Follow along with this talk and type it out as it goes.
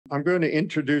I'm going to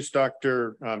introduce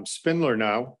Dr. Spindler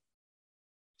now.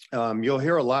 You'll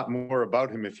hear a lot more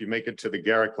about him if you make it to the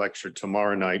Garrick lecture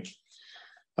tomorrow night.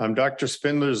 Dr.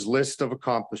 Spindler's list of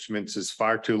accomplishments is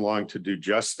far too long to do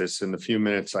justice in the few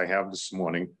minutes I have this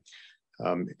morning.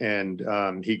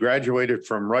 He graduated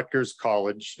from Rutgers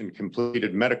College and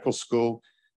completed medical school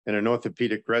and an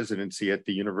orthopedic residency at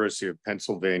the University of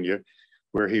Pennsylvania,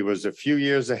 where he was a few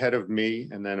years ahead of me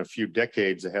and then a few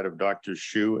decades ahead of Dr.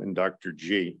 Shu and Dr.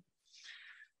 G.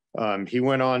 He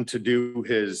went on to do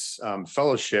his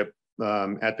fellowship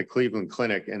at the Cleveland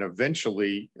Clinic, and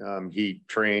eventually he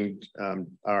trained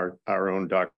our own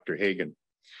Dr. Hagen.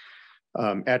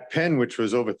 At Penn, which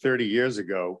was over 30 years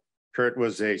ago, Kurt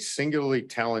was a singularly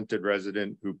talented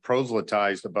resident who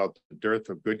proselytized about the dearth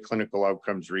of good clinical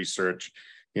outcomes research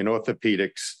in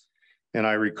orthopedics. And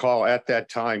I recall at that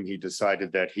time, he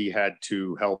decided that he had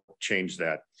to help change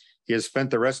that. He has spent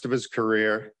the rest of his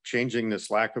career changing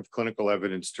this lack of clinical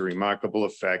evidence to remarkable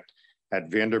effect at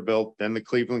Vanderbilt, then the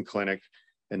Cleveland Clinic,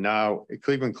 and now at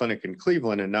Cleveland Clinic in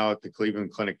Cleveland, and now at the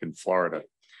Cleveland Clinic in Florida.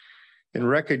 In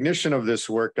recognition of this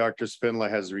work, Dr. Spindler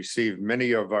has received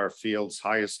many of our field's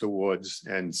highest awards,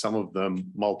 and some of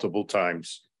them multiple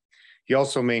times. He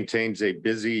also maintains a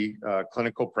busy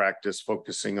clinical practice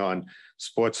focusing on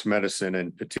sports medicine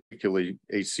and particularly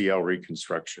ACL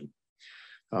reconstruction.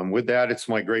 With that, it's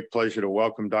my great pleasure to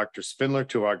welcome Dr. Spindler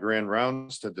to our grand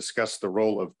rounds to discuss the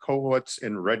role of cohorts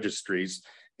and registries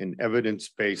in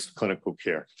evidence-based clinical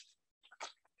care.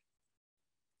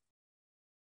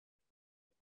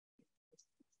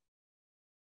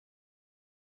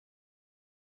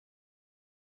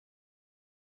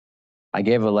 I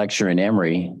gave a lecture in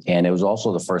Emory, and it was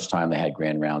also the first time they had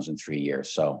grand rounds in 3 years.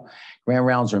 So grand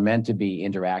rounds are meant to be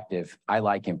interactive. I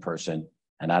like in person,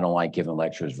 and I don't like giving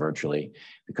lectures virtually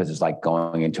because it's like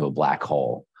going into a black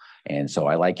hole. And so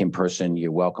I like in person.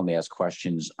 You're welcome to ask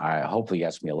questions. Hopefully you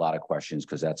ask me a lot of questions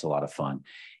because that's a lot of fun.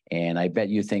 And I bet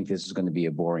you think this is going to be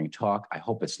a boring talk. I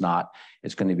hope it's not.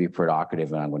 It's going to be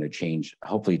provocative, and I'm going to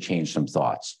hopefully change some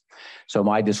thoughts. So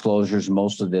my disclosures,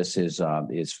 most of this is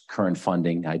current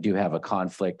funding. I do have a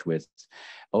conflict with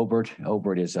OBERT.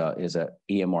 OBERT is a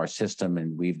EMR system,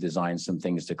 and we've designed some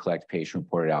things to collect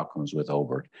patient-reported outcomes with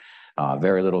OBERT.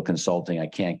 Very little consulting. I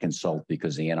can't consult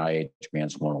because the NIH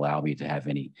grants won't allow me to have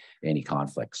any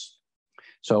conflicts.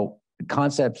 So the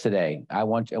concepts today, I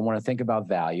want to think about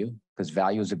value, because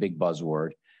value is a big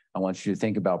buzzword. I want you to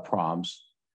think about prompts.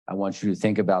 I want you to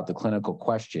think about the clinical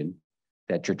question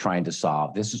that you're trying to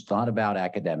solve. This is not about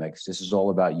academics. This is all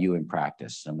about you in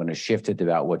practice. I'm going to shift it to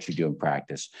about what you do in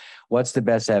practice. What's the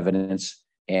best evidence,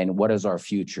 and what is our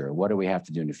future? What do we have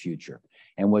to do in the future?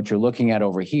 And what you're looking at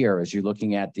over here is you're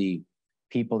looking at the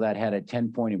people that had a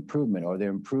 10-point improvement, or their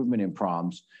improvement in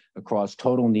PROMs across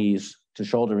total knees to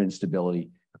shoulder instability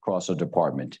across a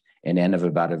department, an N of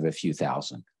about a few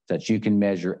thousand, that you can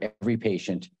measure every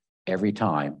patient, every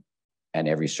time, and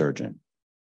every surgeon.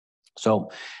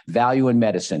 So value in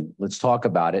medicine, let's talk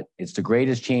about it. It's the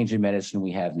greatest change in medicine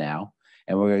we have now,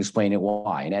 and we're going to explain it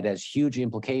why. And that has huge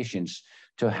implications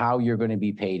to how you're going to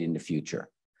be paid in the future.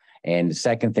 And the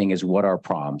second thing is, what are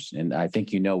PROMs? And I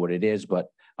think you know what it is, but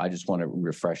I just want to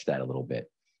refresh that a little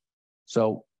bit.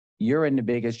 So you're in the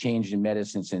biggest change in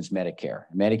medicine since Medicare.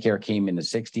 Medicare came in the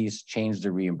 60s, changed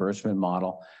the reimbursement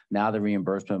model. Now the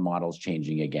reimbursement model is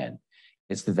changing again.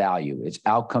 It's the value. It's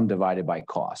outcome divided by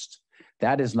cost.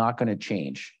 That is not going to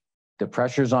change. The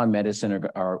pressures on medicine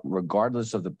are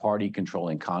regardless of the party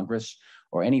controlling Congress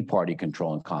or any party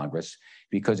controlling Congress,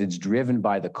 because it's driven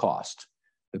by the cost.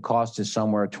 The cost is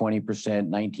somewhere 20%,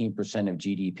 19% of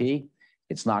GDP.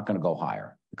 It's not going to go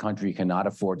higher. The country cannot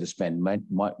afford to spend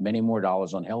many more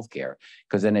dollars on healthcare,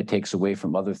 because then it takes away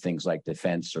from other things like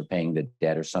defense or paying the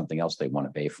debt or something else they want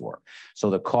to pay for. So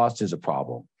the cost is a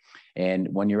problem. And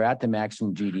when you're at the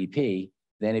maximum GDP,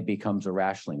 then it becomes a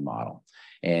rationing model.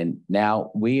 And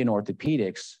now we in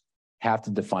orthopedics have to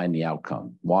define the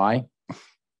outcome. Why?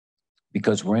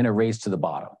 Because we're in a race to the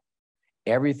bottom.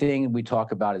 Everything we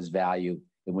talk about is value,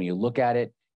 and when you look at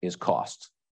it, is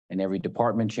cost. And every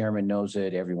department chairman knows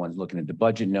it. Everyone's looking at the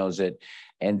budget knows it.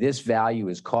 And this value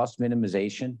is cost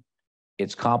minimization.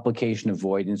 It's complication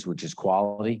avoidance, which is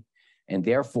quality. And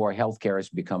therefore, healthcare has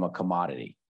become a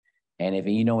commodity. And if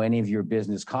you know any of your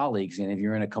business colleagues, and if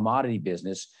you're in a commodity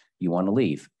business, you want to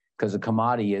leave, because a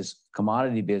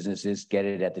commodity business is get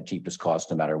it at the cheapest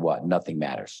cost no matter what. Nothing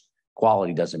matters.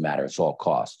 Quality doesn't matter. It's all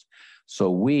cost.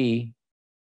 So we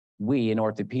in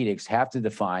orthopedics have to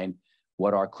define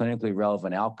what our clinically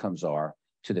relevant outcomes are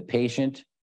to the patient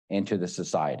and to the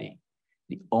society.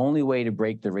 The only way to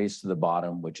break the race to the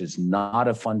bottom, which is not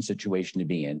a fun situation to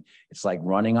be in, it's like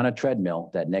running on a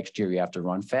treadmill that next year you have to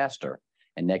run faster.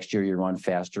 And next year you run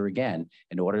faster again.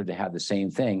 In order to have the same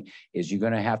thing is you're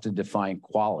going to have to define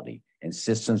quality and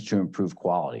systems to improve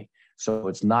quality. So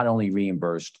it's not only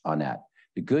reimbursed on that.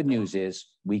 The good news is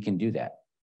we can do that.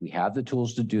 We have the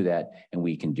tools to do that, and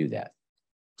we can do that.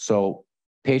 So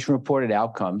patient-reported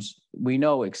outcomes, we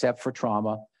know except for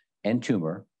trauma and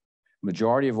tumor,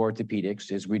 majority of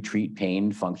orthopedics is we treat pain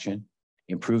and function,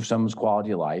 improve someone's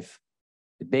quality of life.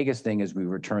 The biggest thing is we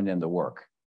return them to work.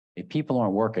 If people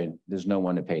aren't working, there's no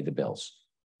one to pay the bills.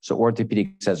 So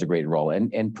orthopedics has a great role.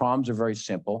 And problems are very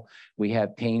simple. We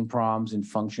have pain problems and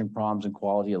function problems and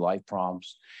quality of life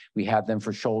problems. We have them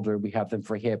for shoulder, we have them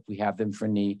for hip, we have them for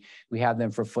knee, we have them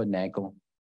for foot and ankle.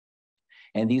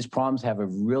 And these problems have a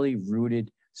really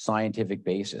rooted scientific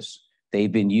basis.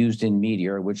 They've been used in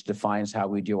Meteor, which defines how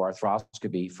we do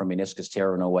arthroscopy for meniscus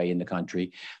tear and OA in the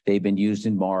country. They've been used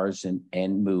in Mars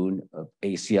and Moon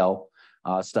ACL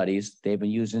studies. They've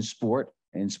been used in sport.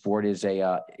 And sport is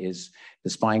the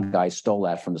spine guys stole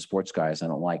that from the sports guys. I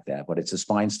don't like that, but it's a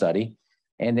spine study.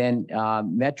 And then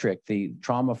metric, the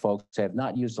trauma folks have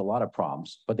not used a lot of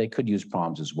problems, but they could use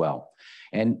problems as well.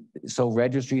 And so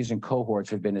registries and cohorts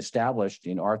have been established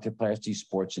in arthroplasty,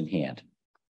 sports, and hand.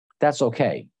 That's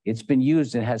okay. It's been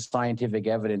used and has scientific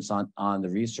evidence on the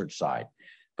research side,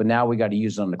 but now we got to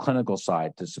use it on the clinical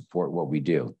side to support what we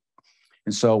do.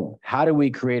 And so how do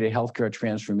we create a healthcare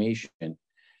transformation?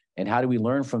 And how do we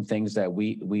learn from things that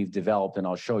we've developed? And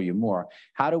I'll show you more.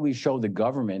 How do we show the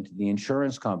government, the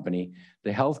insurance company, the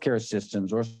healthcare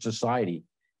systems or society,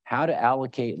 how to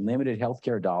allocate limited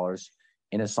healthcare dollars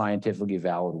in a scientifically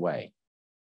valid way?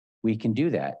 We can do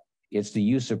that. It's the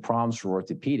use of problems for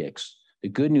orthopedics. The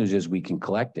good news is we can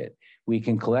collect it. We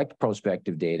can collect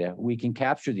prospective data. We can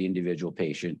capture the individual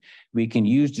patient. We can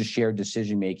use the shared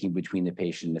decision-making between the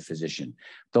patient and the physician.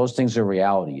 Those things are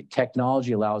reality.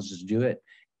 Technology allows us to do it,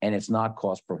 and it's not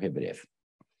cost prohibitive.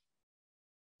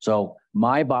 So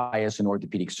my bias in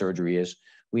orthopedic surgery is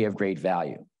we have great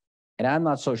value. And I'm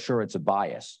not so sure it's a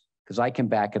bias because I can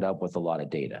back it up with a lot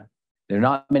of data. There are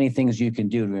not many things you can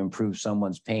do to improve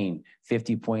someone's pain,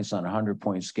 50 points on a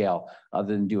 100-point scale,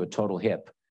 other than do a total hip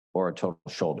or a total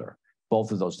shoulder.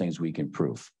 Both of those things we can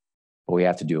prove, but we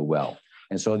have to do it well.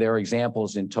 And so there are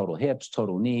examples in total hips,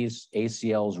 total knees,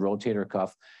 ACLs, rotator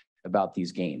cuff about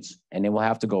these gains. And then we'll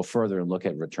have to go further and look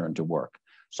at return to work.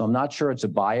 So I'm not sure it's a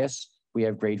bias. We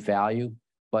have great value,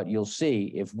 but you'll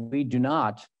see if we do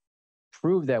not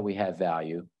prove that we have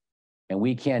value and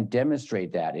we can't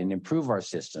demonstrate that and improve our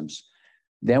systems,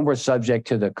 then we're subject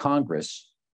to the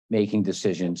Congress making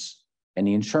decisions and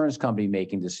the insurance company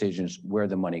making decisions where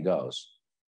the money goes.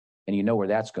 And you know where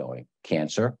that's going: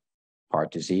 cancer,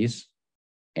 heart disease,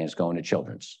 and it's going to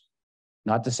children's.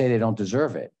 Not to say they don't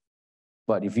deserve it,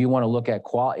 but if you want to look at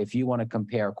if you want to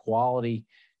compare quality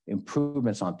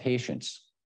improvements on patients,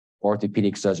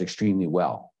 orthopedics does extremely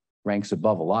well, ranks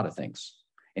above a lot of things.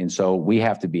 And so we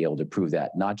have to be able to prove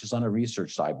that, not just on a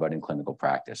research side, but in clinical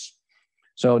practice.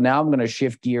 So now I'm going to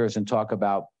shift gears and talk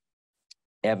about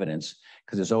evidence,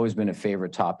 because it's always been a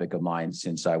favorite topic of mine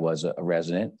since I was a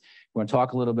resident. We're going to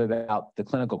talk a little bit about the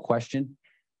clinical question.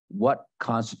 What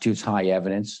constitutes high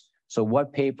evidence? So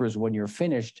what papers, when you're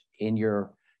finished in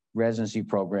your residency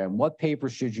program, what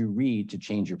papers should you read to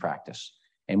change your practice?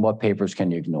 And what papers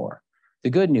can you ignore? The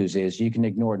good news is you can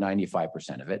ignore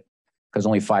 95% of it, because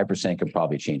only 5% can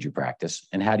probably change your practice.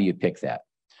 And how do you pick that?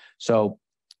 So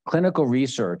clinical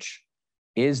research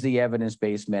is the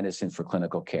evidence-based medicine for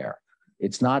clinical care.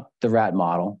 It's not the rat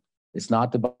model. It's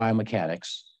not the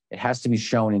biomechanics. It has to be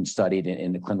shown and studied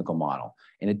in the clinical model.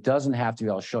 And it doesn't have to be,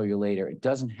 I'll show you later, it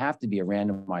doesn't have to be a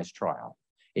randomized trial.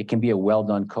 It can be a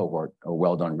well-done cohort or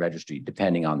well-done registry,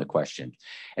 depending on the question.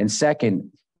 And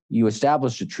second, you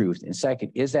establish the truth. And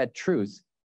second, is that truth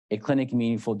a clinically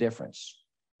meaningful difference?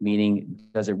 Meaning,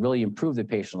 does it really improve the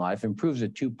patient life? Improves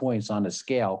it 2 points on a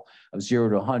scale of 0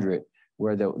 to 100,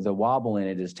 where the wobble in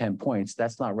it is 10 points.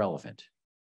 That's not relevant.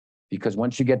 Because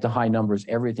once you get to high numbers,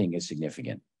 everything is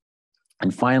significant.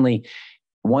 And finally,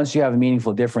 once you have a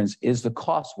meaningful difference, is the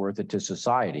cost worth it to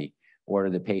society or to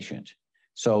the patient?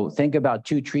 So think about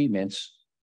two treatments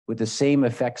with the same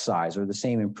effect size or the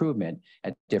same improvement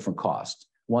at different costs.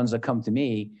 Ones that come to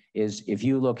me is if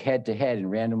you look head to head in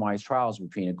randomized trials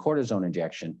between a cortisone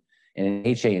injection and an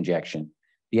HA injection,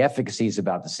 the efficacy is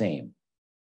about the same.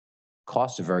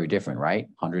 Costs are very different, right?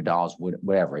 $100,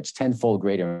 whatever. It's tenfold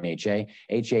greater in HA.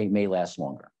 HA may last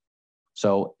longer.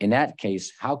 So in that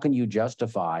case, how can you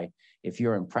justify, if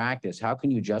you're in practice, how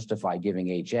can you justify giving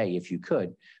HA if you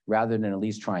could, rather than at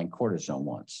least trying cortisone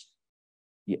once?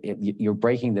 you're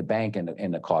breaking the bank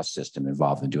and the cost system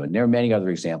involved in doing it. There are many other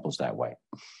examples that way.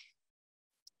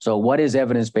 So what is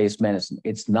evidence-based medicine?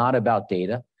 It's not about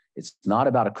data. It's not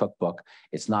about a cookbook.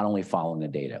 It's not only following the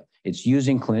data. It's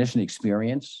using clinician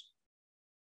experience.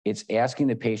 It's asking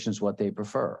the patients what they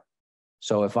prefer.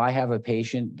 So if I have a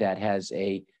patient that has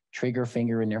a trigger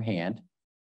finger in their hand,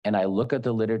 and I look at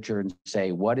the literature and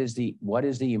say, what is the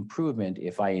improvement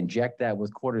if I inject that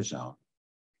with cortisone?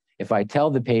 If I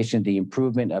tell the patient the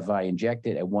improvement if I inject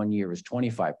it at 1 year is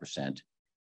 25%,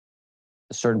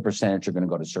 a certain percentage are going to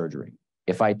go to surgery.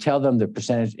 If I tell them the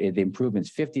percentage, the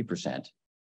improvement's 50%,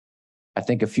 I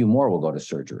think a few more will go to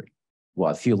surgery.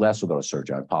 Well, a few less will go to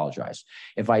surgery, I apologize.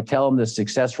 If I tell them the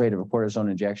success rate of a cortisone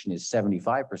injection is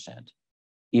 75%,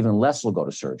 even less will go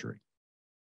to surgery.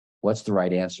 What's the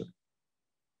right answer?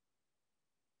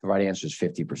 The right answer is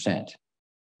 50%.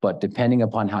 But depending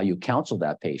upon how you counsel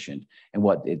that patient and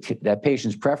what that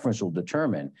patient's preference will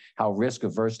determine how risk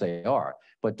averse they are,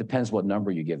 but depends what number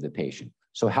you give the patient.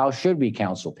 So how should we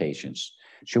counsel patients?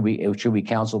 Should we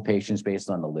counsel patients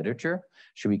based on the literature?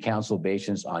 Should we counsel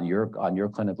patients on your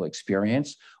clinical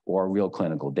experience or real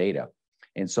clinical data?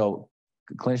 And so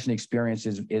clinician experience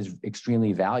is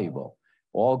extremely valuable.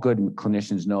 All good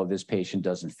clinicians know this patient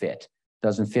doesn't fit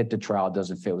the trial,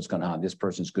 doesn't fit what's going on. This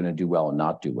person's going to do well and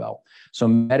not do well. So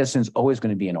medicine's always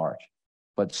going to be an art,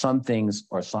 but some things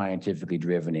are scientifically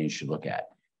driven and you should look at.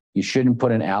 You shouldn't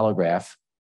put an allograft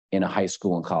in a high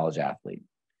school and college athlete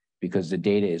because the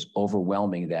data is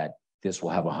overwhelming that this will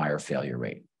have a higher failure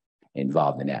rate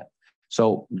involved in that.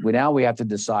 So now we have to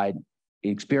decide,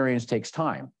 experience takes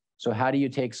time. So how do you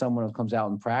take someone who comes out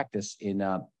and practice in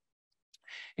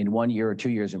 1 year or 2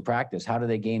 years in practice? How do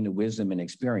they gain the wisdom and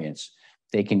experience?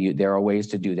 There are ways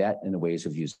to do that and the ways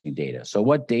of using data. So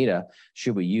what data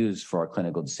should we use for our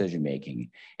clinical decision-making?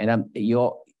 And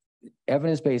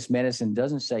evidence-based medicine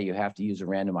doesn't say you have to use a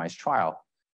randomized trial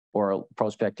or a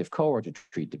prospective cohort to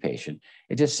treat the patient.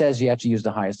 It just says you have to use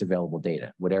the highest available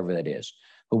data, whatever that is.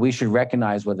 But we should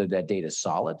recognize whether that data is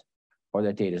solid or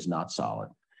that data is not solid.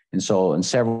 And so, and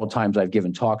several times I've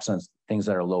given talks on things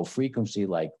that are low frequency,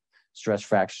 like stress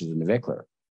fractures of the navicular.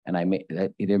 And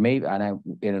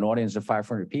in an audience of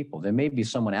 500 people, there may be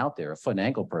someone out there, a foot and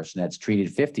ankle person that's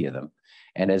treated 50 of them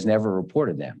and has never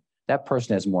reported them. That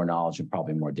person has more knowledge and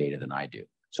probably more data than I do.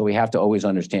 So we have to always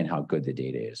understand how good the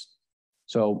data is.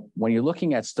 So when you're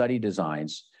looking at study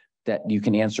designs that you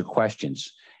can answer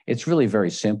questions, it's really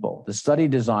very simple. The study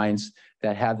designs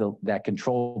that have that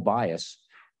control bias,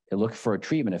 that look for a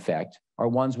treatment effect, are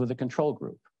ones with a control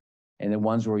group. And the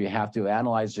ones where you have to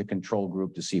analyze the control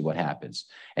group to see what happens.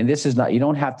 And this is not,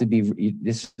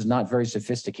 this is not very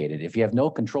sophisticated. If you have no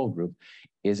control group,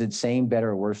 is it same, better,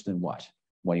 or worse than what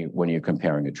when you're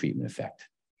comparing a treatment effect?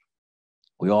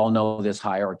 We all know this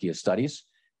hierarchy of studies,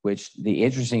 which the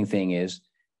interesting thing is,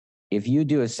 if you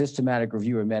do a systematic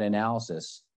review or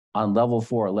meta-analysis on level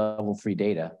 4 or level 3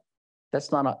 data,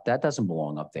 that doesn't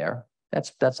belong up there.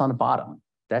 That's on the bottom.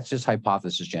 That's just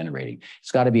hypothesis generating.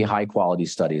 It's got to be high quality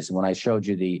studies. And when I showed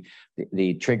you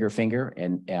the trigger finger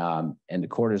and the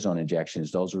cortisone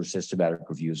injections, those were systematic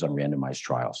reviews on randomized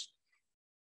trials.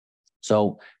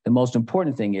 So the most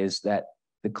important thing is that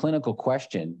the clinical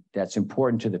question that's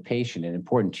important to the patient and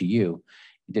important to you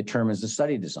determines the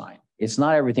study design. It's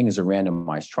not everything is a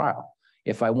randomized trial.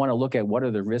 If I want to look at what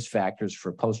are the risk factors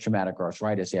for post-traumatic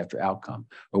arthritis after outcome,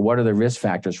 or what are the risk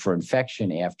factors for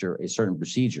infection after a certain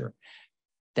procedure,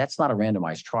 that's not a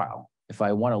randomized trial. If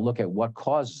I want to look at what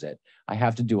causes it, I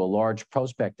have to do a large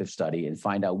prospective study and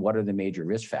find out what are the major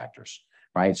risk factors,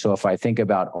 right? So if I think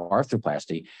about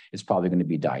arthroplasty, it's probably going to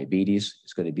be diabetes.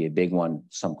 It's going to be a big one.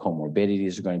 Some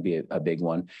comorbidities are going to be a big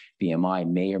one. BMI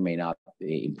may or may not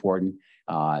be important.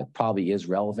 Probably is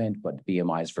relevant, but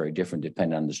BMI is very different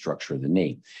depending on the structure of the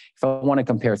knee. If I want to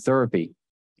compare therapy,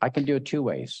 I can do it two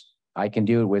ways. I can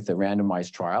do it with a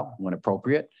randomized trial when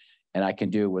appropriate, and I can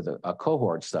do it with a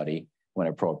cohort study when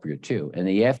appropriate too. And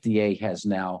the FDA has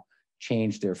now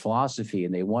changed their philosophy,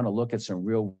 and they want to look at some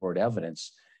real world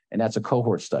evidence, and that's a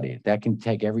cohort study. That can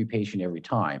take every patient every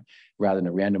time, rather than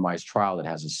a randomized trial that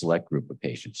has a select group of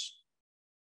patients.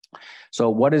 So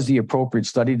what is the appropriate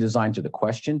study design to the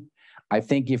question? I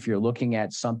think if you're looking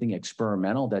at something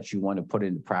experimental that you want to put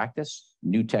into practice,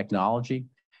 new technology,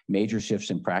 major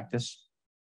shifts in practice,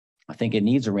 I think it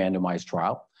needs a randomized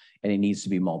trial, and it needs to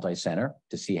be multi-center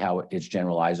to see how it's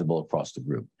generalizable across the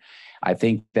group. I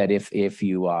think that if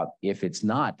it's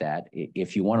not that,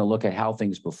 if you want to look at how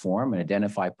things perform and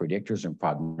identify predictors and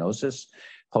prognosis,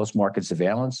 post-market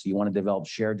surveillance, you want to develop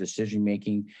shared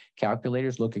decision-making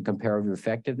calculators, look at comparative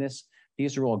effectiveness.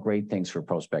 These are all great things for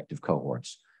prospective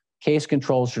cohorts. Case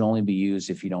controls should only be used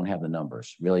if you don't have the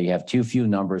numbers. Really, you have too few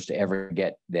numbers to ever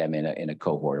get them in a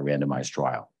cohort or randomized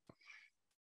trial.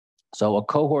 So a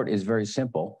cohort is very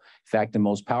simple. In fact, the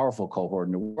most powerful cohort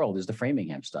in the world is the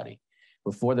Framingham study.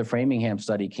 Before the Framingham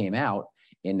study came out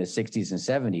in the 60s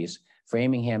and 70s,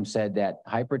 Framingham said that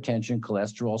hypertension,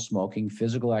 cholesterol, smoking,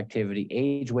 physical activity,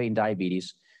 age, weight, and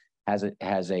diabetes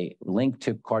has a link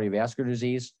to cardiovascular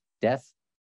disease, death,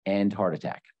 and heart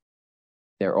attack.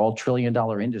 They're all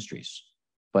trillion-dollar industries,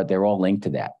 but they're all linked to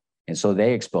that. And so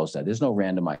they exposed that. There's no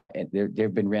randomized, there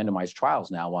have been randomized trials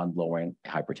now on lowering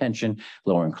hypertension,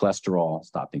 lowering cholesterol,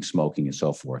 stopping smoking, and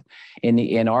so forth.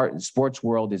 In our sports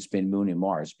world, it's been Moon and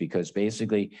Mars, because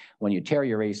basically when you tear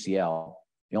your ACL,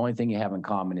 the only thing you have in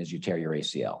common is you tear your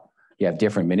ACL. You have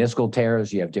different meniscal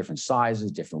tears, you have different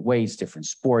sizes, different weights, different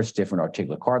sports, different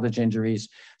articular cartilage injuries.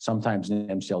 Sometimes in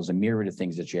MCL is a myriad of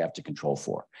things that you have to control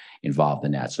for involved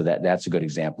in that. So that's a good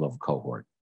example of a cohort.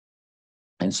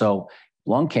 And so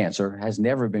lung cancer has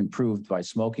never been proved by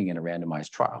smoking in a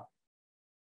randomized trial,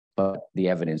 but the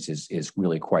evidence is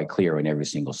really quite clear in every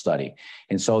single study.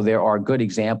 And so there are good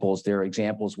examples. There are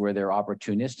examples where they're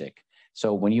opportunistic.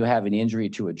 So when you have an injury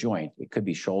to a joint, it could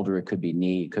be shoulder, it could be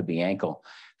knee, it could be ankle.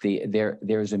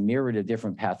 There's a myriad of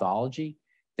different pathology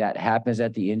that happens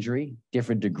at the injury,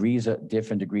 different degrees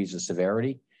of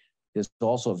severity. There's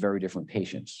also very different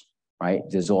patients, right?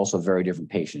 There's also very different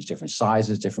patients, different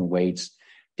sizes, different weights,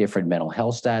 different mental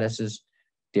health statuses,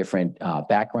 different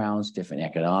backgrounds, different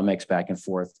economics back and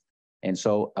forth. And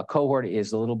so a cohort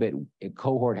is a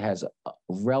cohort has a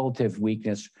relative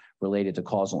weakness related to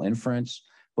causal inference.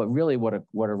 But really what a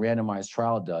randomized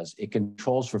trial does, it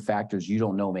controls for factors you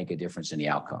don't know make a difference in the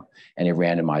outcome, and it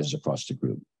randomizes across the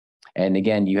group. And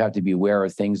again, you have to be aware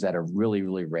of things that are really,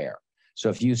 really rare. So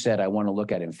if you said, I want to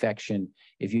look at infection,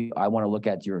 I want to look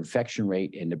at your infection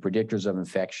rate and the predictors of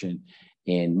infection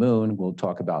in Moon, we'll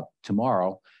talk about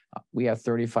tomorrow, we have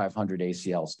 3,500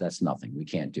 ACLs. That's nothing. We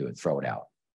can't do it. Throw it out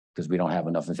because we don't have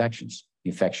enough infections.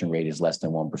 The infection rate is less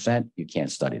than 1%. You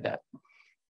can't study that.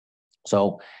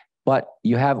 So, but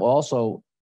you have also,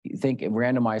 you think a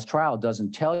randomized trial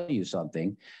doesn't tell you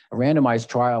something. A randomized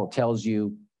trial tells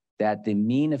you that the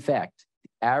mean effect,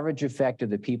 the average effect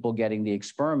of the people getting the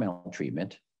experimental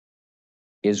treatment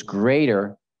is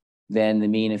greater than the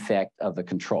mean effect of the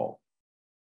control,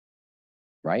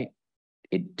 right?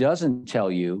 It doesn't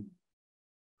tell you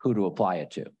who to apply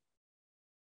it to.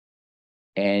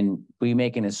 And we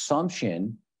make an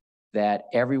assumption that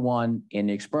everyone in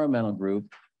the experimental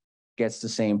group gets the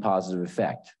same positive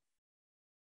effect.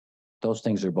 Those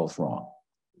things are both wrong.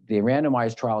 The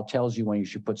randomized trial tells you when you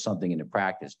should put something into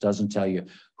practice, doesn't tell you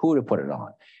who to put it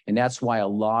on. And that's why a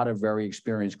lot of very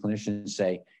experienced clinicians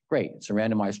say, great, it's a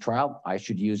randomized trial. I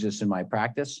should use this in my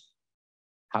practice.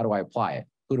 How do I apply it?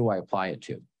 Who do I apply it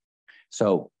to?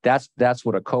 So that's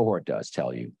what a cohort does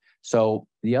tell you. So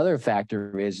the other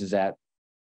factor is that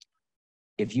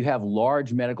if you have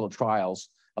large medical trials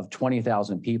of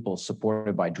 20,000 people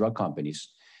supported by drug companies,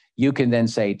 you can then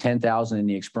say 10,000 in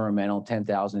the experimental,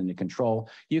 10,000 in the control.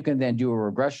 You can then do a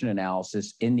regression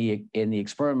analysis in the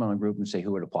experimental group and say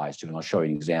who it applies to. And I'll show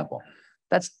you an example.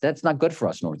 That's not good for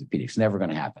us in orthopedics. It's never going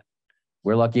to happen.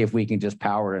 We're lucky if we can just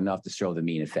power it enough to show the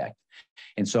mean effect.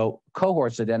 And so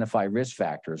cohorts identify risk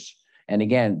factors. And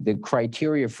again, the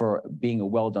criteria for being a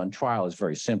well-done trial is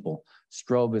very simple.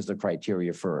 Strobe is the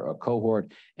criteria for a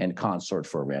cohort and consort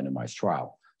for a randomized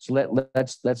trial. So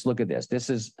let's look at this. This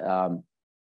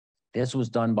was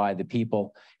done by the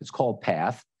people, it's called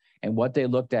PATH. And what they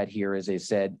looked at here is they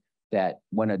said that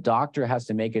when a doctor has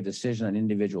to make a decision on an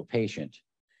individual patient,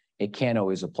 it can't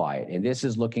always apply it. And this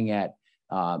is looking at,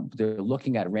 they're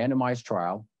looking at a randomized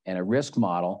trial and a risk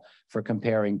model for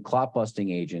comparing clot busting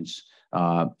agents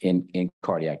in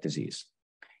cardiac disease.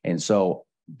 And so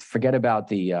forget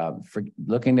about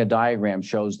looking at the diagram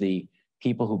shows the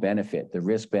people who benefit, the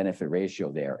risk benefit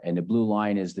ratio there. And the blue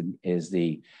line is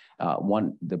the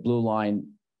blue line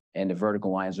and the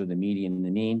vertical lines are the median and the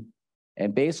mean.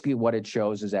 And basically what it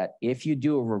shows is that if you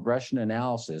do a regression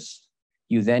analysis,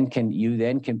 you then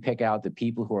can pick out the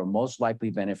people who are most likely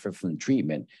benefit from the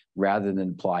treatment rather than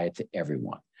apply it to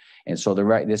everyone. And so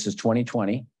this is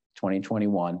 2020,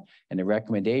 2021. And the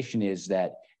recommendation is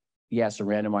that, yes, a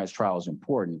randomized trial is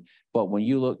important, but when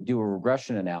you do a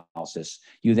regression analysis,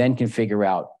 you then can figure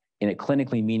out in a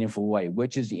clinically meaningful way,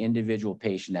 which is the individual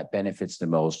patient that benefits the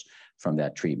most from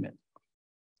that treatment.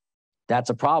 That's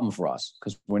a problem for us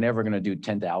because we're never going to do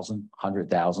 10,000,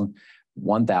 100,000,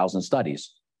 1,000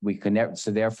 studies.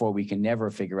 So therefore we can never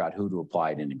figure out who to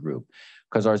apply it in a group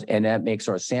and that makes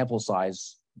our sample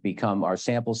sizes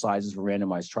for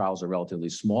randomized trials are relatively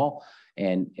small.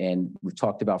 And we've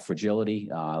talked about fragility.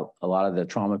 A lot of the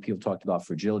trauma people talked about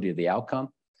fragility of the outcome.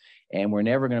 And we're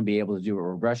never going to be able to do a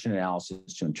regression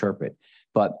analysis to interpret.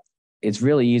 But it's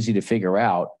really easy to figure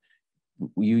out.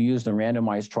 You use the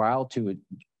randomized trial to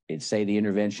say the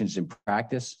interventions in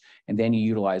practice, and then you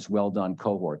utilize well-done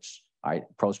cohorts,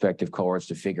 prospective cohorts,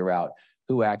 to figure out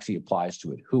who actually applies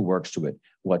to it, who works to it,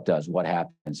 what does, what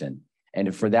happens.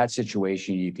 And for that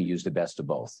situation, you can use the best of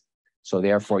both. So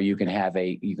therefore, you can have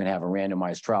a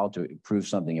randomized trial to prove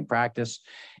something in practice,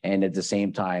 and at the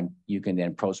same time, you can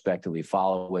then prospectively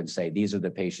follow and say, these are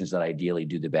the patients that ideally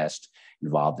do the best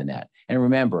involved in that. And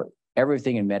remember,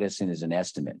 everything in medicine is an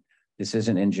estimate. This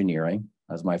isn't engineering,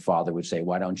 as my father would say.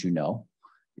 Why don't you know?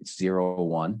 It's 0 or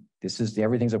 1.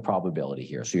 Everything's a probability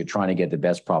here. So you're trying to get the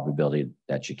best probability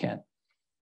that you can.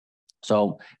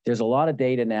 So there's a lot of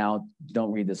data now.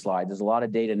 Don't read the slide. There's a lot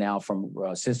of data now from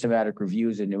systematic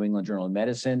reviews in New England Journal of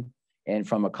Medicine and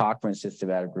from a Cochrane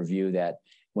systematic review that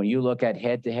when you look at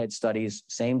head-to-head studies,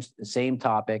 same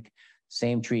topic,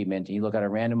 same treatment, you look at a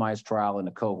randomized trial in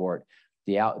a cohort,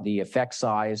 the effect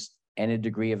size and a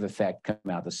degree of effect come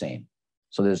out the same.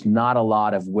 So there's not a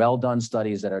lot of well-done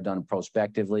studies that are done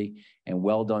prospectively, and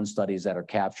well-done studies that are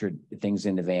captured things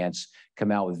in advance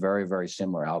come out with very, very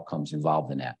similar outcomes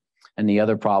involved in that. And the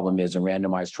other problem is a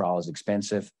randomized trial is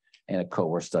expensive and a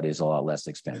cohort study is a lot less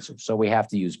expensive. So we have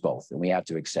to use both, and we have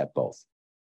to accept both.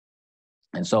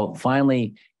 And so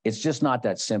finally, it's just not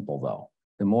that simple though.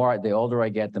 The older I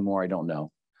get, the more I don't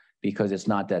know, because it's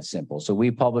not that simple. So we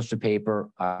published a paper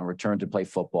on return to play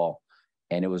football,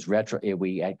 and it was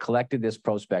we had collected this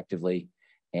prospectively,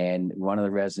 and one of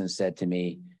the residents said to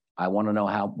me, I want to know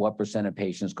what % of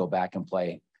patients go back and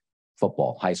play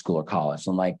football, high school or college.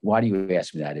 I'm like, why do you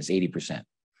ask me that? It's 80%.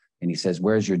 And he says,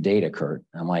 where's your data, Kurt?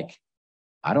 I'm like,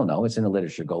 I don't know. It's in the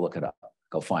literature. Go look it up.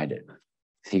 Go find it.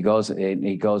 He goes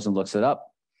and looks it up.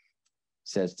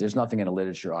 Says, there's nothing in the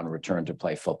literature on return to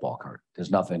play football, Kurt. There's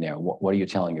nothing there. What are you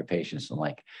telling your patients? I'm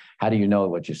like, how do you know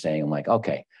what you're saying? I'm like,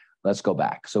 okay, let's go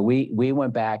back. So we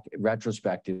went back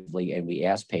retrospectively and we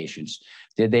asked patients,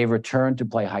 did they return to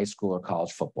play high school or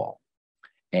college football?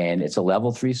 And it's a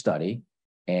level 3 study.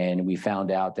 And we found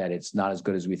out that it's not as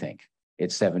good as we think.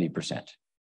 It's 70%,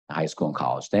 high school and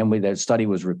college. Then that study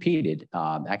was repeated,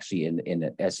 actually in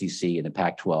the SEC, in the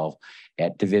Pac-12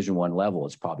 at Division I level,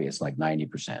 it's like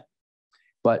 90%.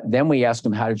 But then we asked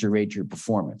them, how did you rate your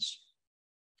performance?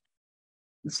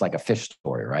 It's like a fish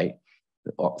story, right?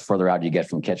 The further out you get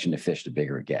from catching the fish, the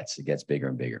bigger it gets. It gets bigger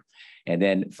and bigger. And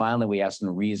then finally, we asked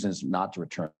them reasons not to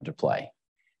return to play.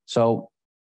 So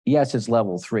yes, it's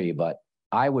level 3, but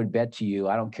I would bet to you,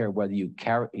 I don't care whether you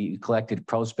collected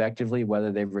prospectively,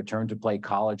 whether they've returned to play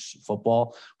college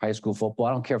football, high school football.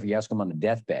 I don't care if you ask them on the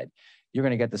deathbed, you're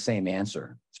going to get the same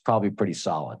answer. It's probably pretty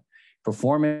solid.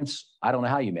 Performance, I don't know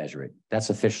how you measure it. That's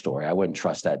a fish story. I wouldn't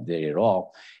trust that data at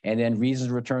all. And then reasons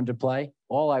to return to play,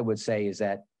 all I would say is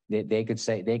that they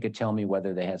could tell me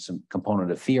whether they had some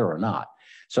component of fear or not.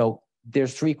 So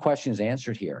there's 3 questions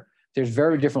answered here. There's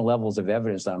very different levels of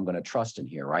evidence that I'm going to trust in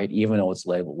here, right? Even though it's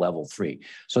level 3.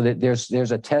 So that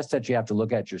there's a test that you have to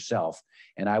look at yourself.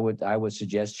 And I would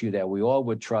suggest to you that we all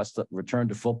would trust return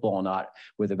to football or not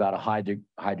with about a high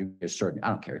degree of certainty. I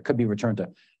don't care. It could be return to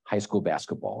high school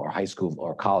basketball or high school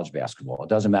or college basketball. It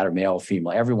doesn't matter, male or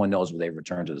female. Everyone knows whether they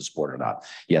return to the sport or not.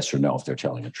 Yes or no, if they're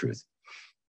telling the truth.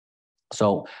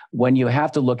 So when you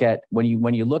have to look at, when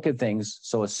you look at things,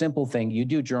 so a simple thing, you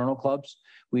do journal clubs.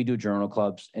 We do journal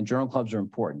clubs, and journal clubs are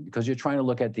important because you're trying to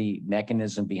look at the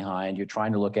mechanism behind, you're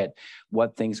trying to look at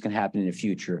what things can happen in the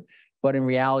future. But in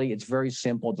reality, it's very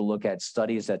simple to look at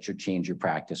studies that should change your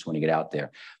practice when you get out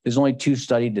there. There's only 2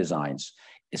 study designs.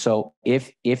 So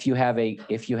if you have a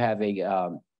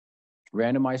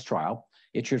randomized trial,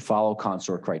 it should follow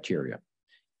consort criteria.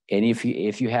 And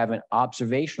if you have an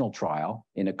observational trial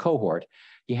in a cohort,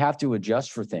 you have to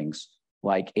adjust for things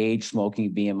like age,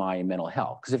 smoking, BMI, and mental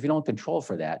health. Because if you don't control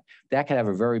for that, that can have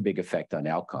a very big effect on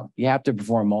outcome. You have to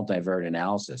perform multivariate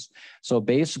analysis. So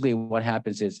basically what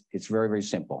happens is it's very, very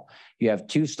simple. You have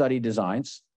 2 study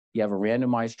designs. You have a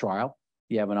randomized trial.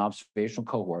 You have an observational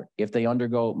cohort. If they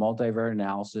undergo multivariate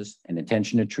analysis and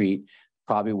intention to treat,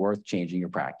 probably worth changing your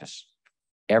practice.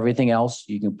 Everything else,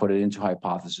 you can put it into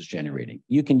hypothesis generating.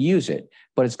 You can use it,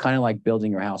 but it's kind of like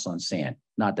building your house on sand,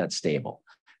 not that stable.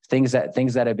 Things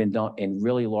that have been done in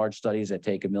really large studies that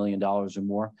take $1 million or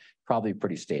more, probably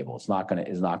pretty stable. It's not going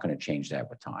to change that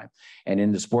with time. And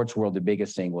in the sports world, the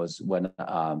biggest thing was when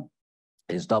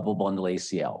is double bundle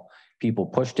ACL. People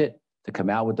pushed it to come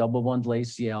out with double bundle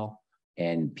ACL,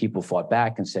 and people fought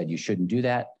back and said you shouldn't do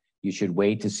that. You should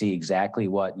wait to see exactly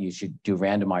what you should do.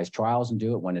 Randomized trials and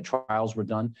do it. When the trials were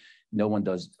done,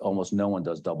 almost no one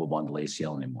does double bundle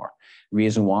ACL anymore.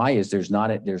 Reason why is there's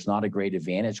not a great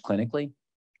advantage clinically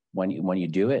when you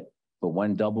do it, but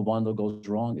when double bundle goes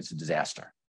wrong, it's a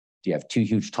disaster. You have two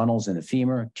huge tunnels in the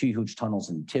femur, two huge tunnels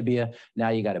in the tibia. Now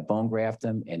you got to bone graft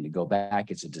them, and to go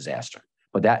back, it's a disaster.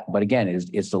 But again,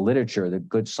 it's the literature, the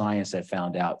good science that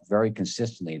found out very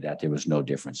consistently that there was no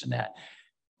difference in that.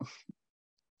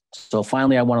 So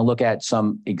finally, I want to look at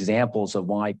some examples of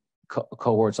why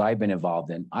cohorts I've been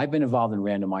involved in. I've been involved in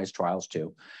randomized trials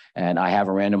too. And I have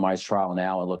a randomized trial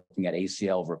now looking at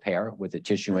ACL repair with a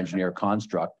tissue engineer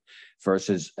construct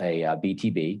versus a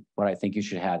BTB. But I think you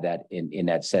should have that in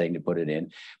that setting to put it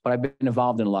in. But I've been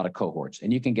involved in a lot of cohorts,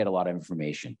 and you can get a lot of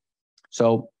information.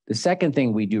 So the second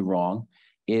thing we do wrong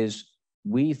is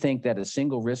we think that a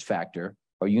single risk factor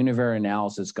or univariate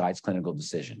analysis guides clinical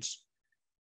decisions.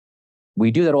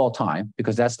 We do that all the time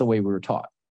because that's the way we were taught.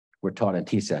 We're taught in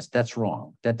TSAS. That's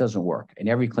wrong. That doesn't work. And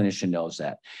every clinician knows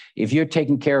that. If you're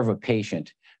taking care of a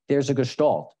patient, there's a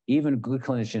gestalt. Even good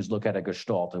clinicians look at a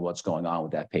gestalt of what's going on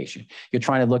with that patient. You're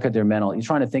trying to look at their mental, you're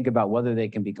trying to think about whether they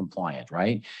can be compliant,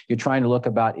 right? You're trying to look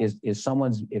about if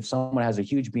someone has a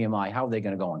huge BMI, how are they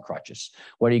going to go on crutches?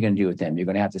 What are you going to do with them? You're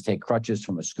going to have to take crutches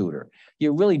from a scooter.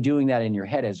 You're really doing that in your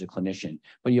head as a clinician,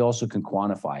 but you also can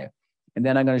quantify it. And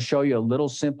then I'm going to show you a little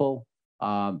simple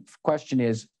question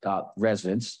is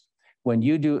residents. When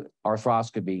you do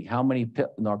arthroscopy, how many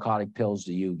narcotic pills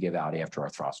do you give out after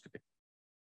arthroscopy?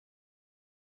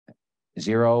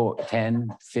 0, 10,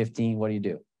 15, what do you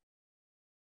do?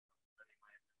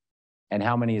 And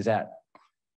how many is that?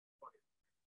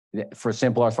 For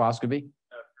simple arthroscopy?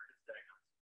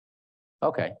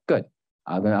 Okay, good.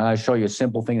 I'm gonna show you a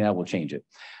simple thing that will change it.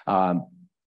 And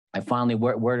finally,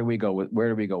 where do we go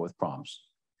with prompts?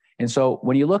 And so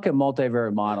when you look at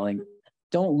multivariate modeling,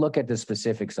 don't look at the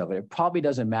specifics of it. It probably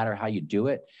doesn't matter how you do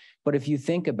it, but if you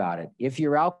think about it, if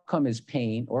your outcome is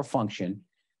pain or function,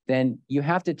 then you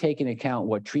have to take into account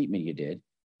what treatment you did.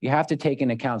 You have to take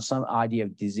into account some idea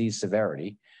of disease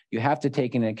severity. You have to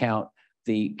take into account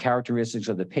the characteristics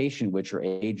of the patient, which are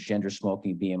age, gender,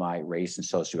 smoking, BMI, race, and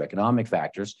socioeconomic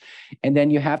factors. And then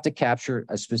you have to capture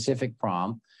a specific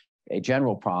PROM, a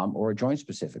general PROM, or a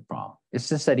joint-specific PROM. It's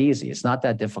just that easy. It's not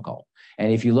that difficult.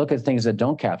 And if you look at things that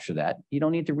don't capture that, you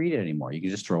don't need to read it anymore. You can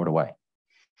just throw it away.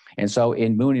 And so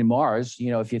in Moon and Mars,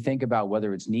 you know, if you think about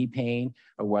whether it's knee pain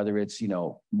or whether it's, you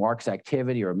know, Mark's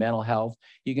activity or mental health,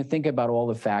 you can think about all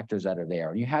the factors that are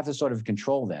there. And you have to sort of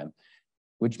control them,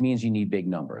 which means you need big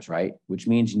numbers, right? Which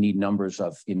means you need numbers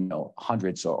of, you know,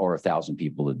 hundreds or 1,000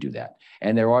 people to do that.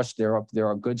 And there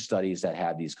are good studies that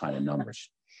have these kind of numbers.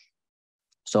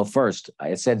 So first,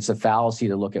 I said it's a fallacy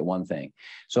to look at one thing.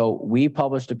 So we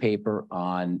published a paper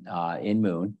on in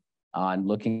Moon on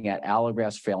looking at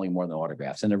allografts failing more than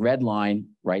autografts. And the red line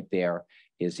right there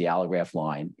is the allograft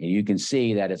line. And you can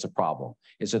see that it's a problem.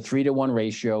 It's a 3-to-1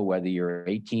 ratio, whether you're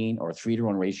 18 or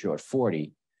 3-to-1 ratio at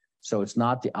 40. So it's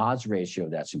not the odds ratio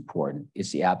that's important.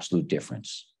 It's the absolute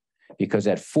difference. Because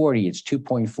at 40, it's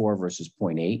 2.4 versus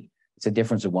 0.8. It's a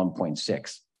difference of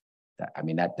 1.6. I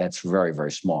mean, that's very,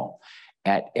 very small.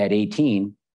 At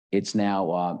 18, it's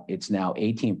now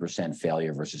 18%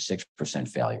 failure versus 6%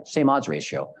 failure. Same odds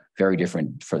ratio, very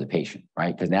different for the patient,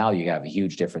 right? Because now you have a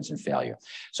huge difference in failure.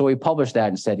 So we published that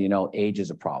and said, you know, age is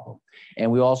a problem.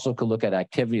 And we also could look at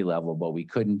activity level, but we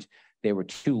couldn't, they were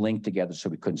too linked together, so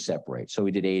we couldn't separate. So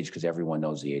we did age because everyone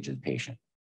knows the age of the patient.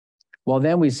 Well,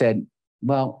 then we said,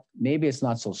 well, maybe it's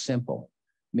not so simple.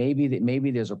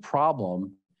 Maybe there's a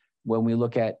problem when we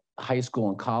look at high school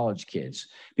and college kids,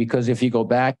 because if you go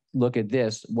back, look at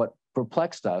this, what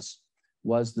perplexed us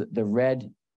was the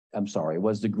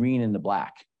green and the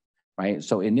black, right?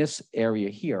 So in this area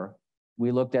here,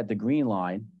 we looked at the green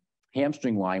line,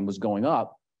 hamstring line was going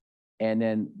up, and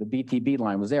then the BTB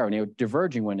line was there, and they were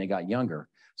diverging when they got younger.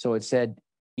 So it said,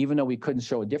 even though we couldn't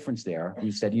show a difference there,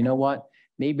 we said, you know what,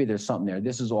 maybe there's something there.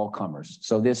 This is all comers.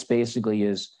 So this basically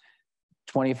is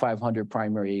 2,500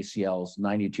 primary ACLs,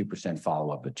 92%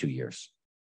 follow-up at 2 years.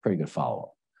 Pretty good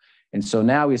follow-up. And so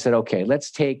now we said, okay,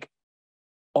 let's take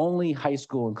only high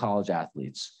school and college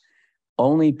athletes,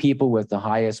 only people with the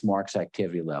highest Mark's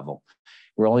activity level.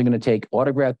 We're only going to take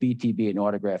autograft BTB and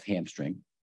autograft hamstring,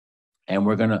 and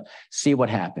we're going to see what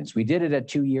happens. We did it at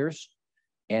 2 years,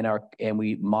 and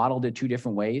we modeled it 2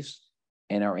 different ways,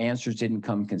 and our answers didn't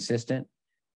come consistent.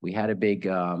 We had a big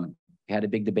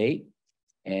debate,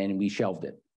 and we shelved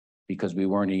it because we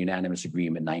weren't in unanimous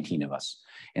agreement, 19 of us.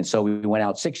 And so we went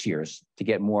out 6 years to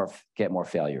get more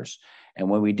failures. And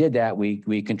when we did that,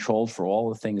 we controlled for all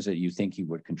the things that you think you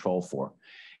would control for.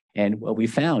 And what we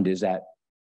found is that,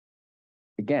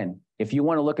 again, if you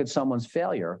want to look at someone's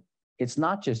failure, it's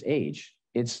not just age.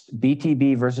 It's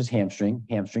BTB versus hamstring.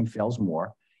 Hamstring fails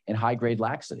more, and high-grade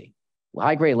laxity.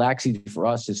 High-grade laxity for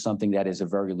us is something that is a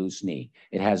very loose knee.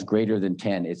 It has greater than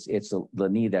 10. It's the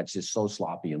knee that's just so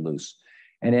sloppy and loose.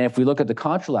 And then if we look at the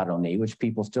contralateral knee, which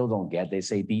people still don't get, they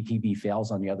say BTB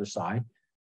fails on the other side.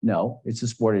 No, it's a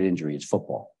sported injury. It's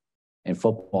football. And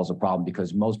football is a problem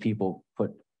because most people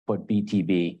put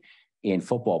BTB in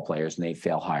football players and they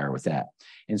fail higher with that.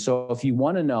 And so if you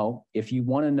want to know if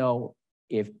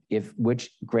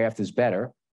which graft is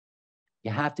better,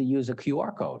 you have to use a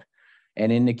QR code. And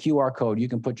in the QR code, you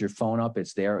can put your phone up,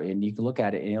 it's there, and you can look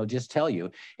at it, and it'll just tell you.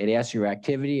 It asks your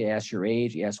activity, it asks your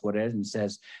age, it asks what it is, and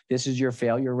says, this is your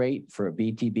failure rate for a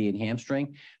BTB and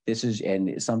hamstring. This is,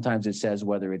 and sometimes it says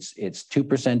whether it's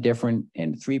 2% different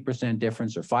and 3%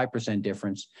 difference or 5%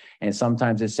 difference. And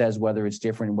sometimes it says whether it's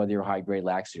different, whether you're high-grade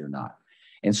laxity or not.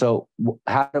 And so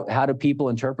how do people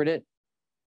interpret it?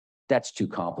 That's too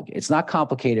complicated. It's not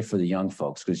complicated for the young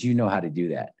folks because you know how to do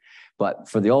that. But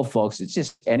for the old folks, it's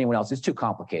just anyone else, it's too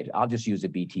complicated. I'll just use a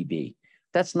BTB.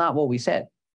 That's not what we said.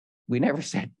 We never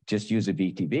said just use a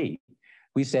BTB.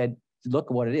 We said, look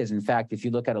at what it is. In fact, if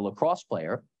you look at a lacrosse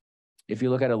player, it's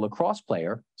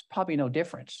probably no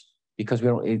difference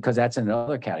because that's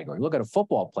another category. Look at a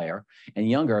football player and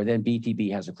younger, then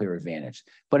BTB has a clear advantage.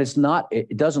 But it's not,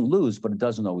 it doesn't lose, but it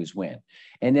doesn't always win.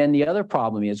 And then the other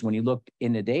problem is when you look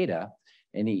in the data,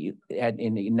 and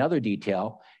in another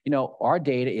detail, our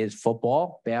data is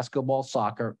football, basketball,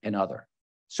 soccer, and other.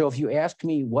 So if you ask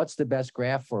me what's the best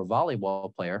graph for a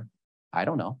volleyball player, I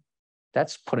don't know.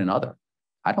 That's put in other.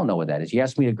 I don't know what that is. You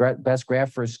ask me the best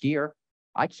graph for a skier,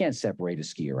 I can't separate a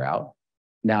skier out.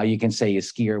 Now you can say a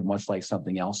skier much like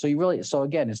something else. So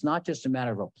again, it's not just a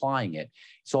matter of applying it,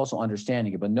 it's also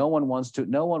understanding it, but no one wants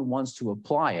to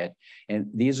apply it. And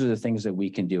these are the things that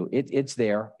we can do. It's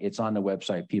there, it's on the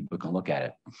website, people can look at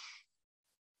it.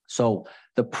 So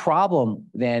the problem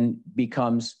then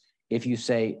becomes if you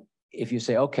say,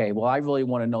 okay, well, I really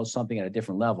want to know something at a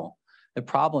different level. The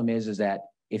problem is that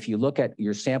if you look at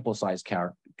your sample size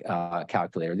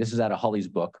calculator, this is out of Hulley's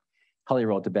book. Hulley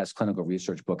wrote the best clinical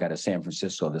research book out of San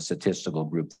Francisco, the statistical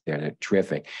group there. They're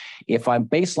terrific. If my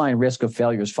baseline risk of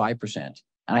failure is 5%, and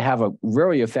I have a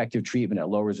very effective treatment that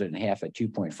lowers it in half at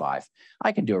 2.5,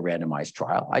 I can do a randomized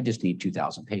trial. I just need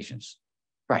 2,000 patients.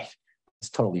 Right. It's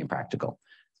totally impractical.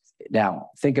 Now,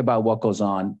 think about what goes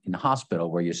on in the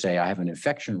hospital where you say, I have an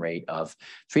infection rate of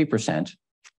 3%,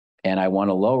 and I want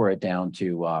to lower it down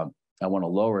to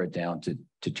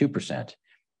 2%.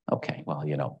 Okay, well,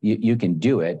 you can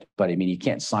do it, but I mean, you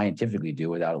can't scientifically do it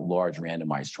without a large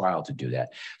randomized trial to do that.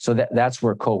 So that's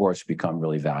where cohorts become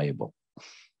really valuable.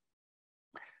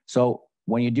 So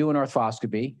when you do an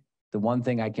arthroscopy, the one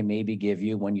thing I can maybe give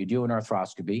you when you do an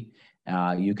arthroscopy,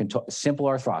 you can simple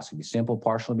arthroscopy, simple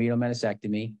partial medial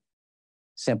meniscectomy,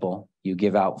 simple. You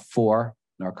give out 4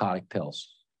 narcotic pills,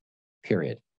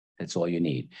 period. That's all you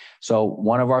need. So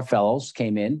one of our fellows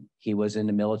came in. He was in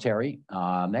the military,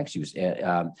 and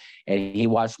he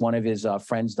watched one of his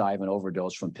friends die of an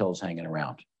overdose from pills hanging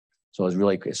around. So it was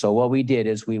really quick. So what we did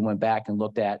is we went back and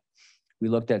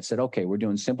said, okay, we're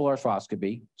doing simple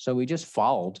arthroscopy. So we just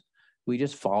followed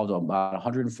about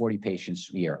 140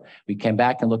 patients a year. We came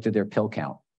back and looked at their pill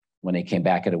count when they came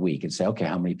back at a week and say, okay,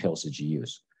 how many pills did you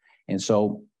use? And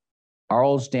so our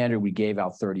old standard, we gave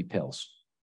out 30 pills.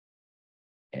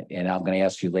 And I'm going to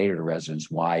ask you later, the residents,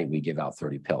 why we give out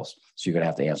 30 pills. So you're going to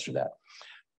have to answer that.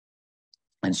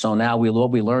 And so now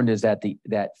what we learned is that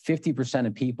that 50%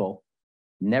 of people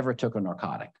never took a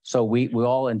narcotic. So we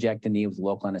all inject the knee with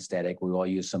local anesthetic. We all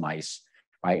use some ice,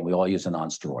 right? And we all use a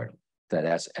non-steroidal.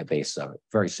 That's a base of it.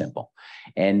 Very simple.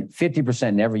 And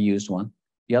 50% never used one.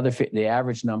 The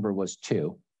average number was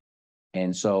 2.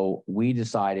 And so we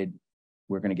decided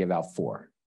we're going to give out 4.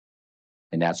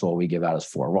 And that's all we give out is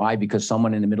 4. Why? Because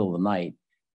someone in the middle of the night,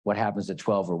 what happens at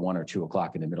 12 or 1 or 2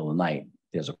 o'clock in the middle of the night,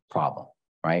 there's a problem,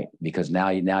 right? Because now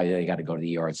you got to go to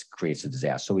the ER, it creates a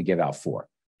disaster. So we give out 4.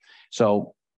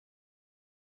 So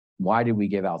why did we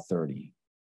give out 30?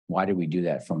 Why did we do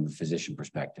that from the physician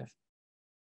perspective?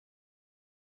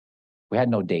 We had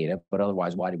no data, but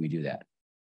otherwise, why did we do that?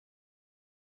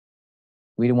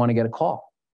 We didn't want to get a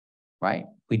call, right?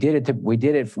 We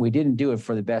didn't do it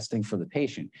for the best thing for the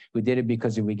patient. We did it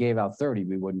because if we gave out 30,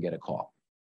 we wouldn't get a call.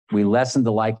 We lessened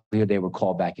the likelihood they would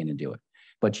call back in and do it.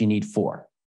 But you need 4,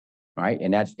 right?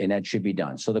 And that should be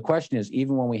done. So the question is,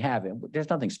 even when we have it, there's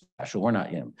nothing special. We're not,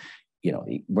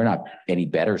 we're not any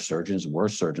better surgeons,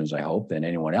 worse surgeons, I hope, than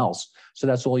anyone else. So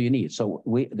that's all you need. So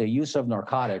the use of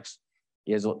narcotics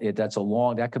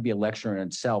that could be a lecture in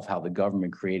itself, how the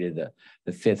government created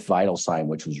the fifth vital sign,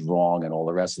 which was wrong, and all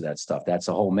the rest of that stuff. That's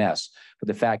a whole mess. But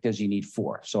the fact is you need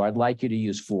 4. So I'd like you to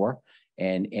use 4.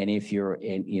 And if you're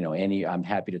in, I'm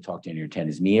happy to talk to any of your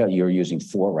attendees. Mia, you're using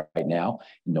 4 right now,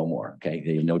 no more, okay?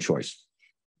 There's no choice.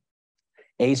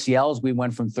 ACLs, we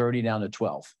went from 30 down to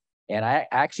 12. And I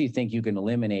actually think you can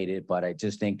eliminate it, but I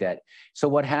just think that, so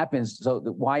what happens,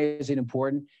 why is it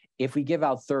important? If we give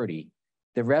out 30,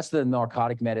 the rest of the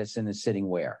narcotic medicine is sitting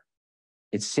where?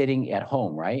 It's sitting at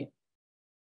home, right?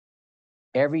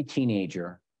 Every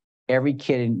teenager, every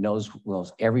kid knows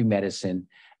every medicine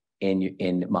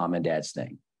in mom and dad's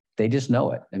thing. They just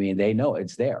know it. I mean, they know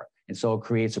it's there. And so it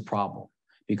creates a problem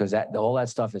because all that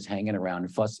stuff is hanging around,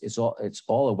 and plus it's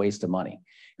all a waste of money.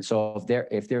 And so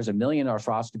if there's 1 million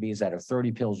arthroscopies that are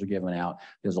 30 pills are given out,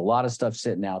 there's a lot of stuff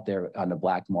sitting out there on the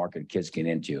black market kids get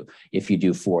into. If you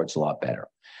do 4, it's a lot better.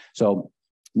 So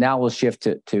now we'll shift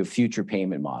to future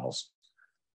payment models.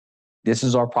 This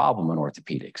is our problem in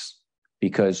orthopedics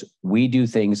because we do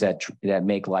things that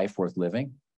make life worth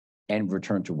living and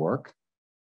return to work.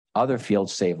 Other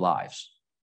fields save lives.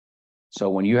 So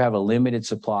when you have a limited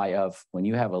supply of money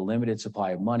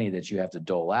that you have to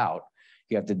dole out,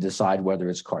 you have to decide whether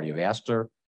it's cardiovascular,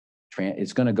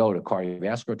 it's going to go to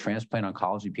cardiovascular, transplant,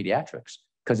 oncology, pediatrics,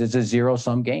 because it's a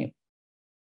zero-sum game.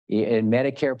 And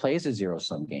Medicare plays a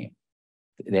zero-sum game.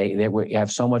 They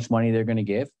have so much money they're going to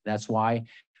give. That's why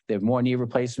there are more knee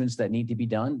replacements that need to be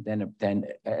done than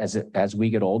as we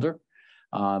get older.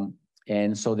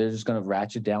 And so they're just going to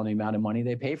ratchet down the amount of money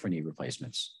they pay for knee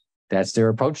replacements. That's their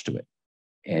approach to it.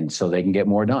 And so they can get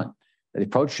more done. The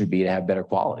approach should be to have better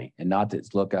quality and not to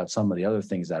look at some of the other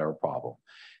things that are a problem.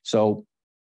 So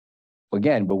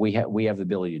again, but we have the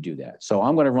ability to do that. So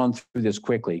I'm going to run through this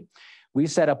quickly. We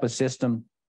set up a system,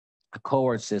 a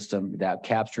cohort system that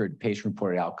captured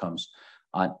patient-reported outcomes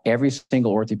on every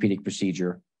single orthopedic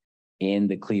procedure in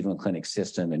the Cleveland Clinic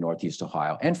system in Northeast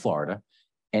Ohio and Florida,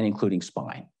 and including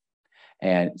spine.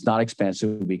 And it's not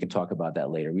expensive. We can talk about that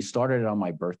later. We started it on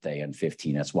my birthday in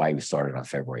 15. That's why we started on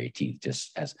February 18th.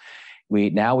 Just as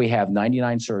we have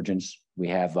 99 surgeons. We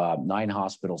have 9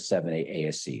 hospitals, 7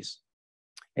 ASCs.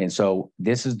 And so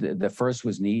this is the first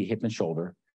was knee, hip, and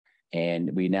shoulder.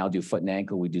 And we now do foot and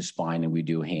ankle, we do spine, and we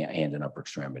do hand and upper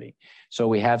extremity. So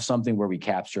we have something where we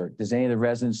capture. Does any of the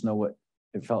residents know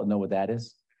what that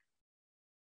is?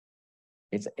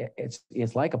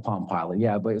 It's like a Palm Pilot,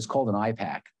 yeah, but it's called an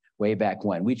IPAC way back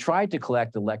when. We tried to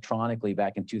collect electronically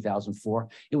back in 2004.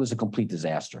 It was a complete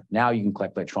disaster. Now you can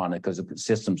collect electronic because the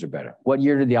systems are better. What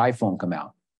year did the iPhone come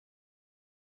out?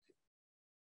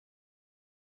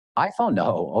 iPhone?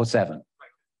 No, 07.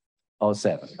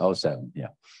 07, yeah.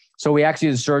 So we actually,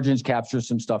 the surgeons capture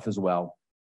some stuff as well.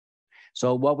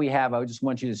 So what we have, I just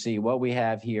want you to see, what we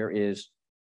have here is,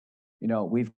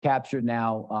 we've captured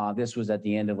now, this was at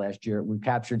the end of last year, we've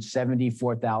captured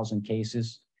 74,000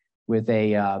 cases with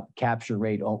a capture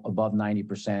rate above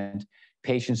 90%.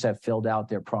 Patients have filled out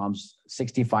their PROMs,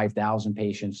 65,000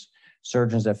 patients.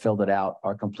 Surgeons have filled it out.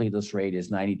 Our completeness rate is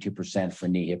 92% for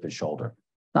knee, hip, and shoulder.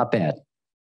 Not bad.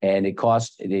 And it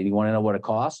costs, you want to know what it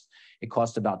costs? It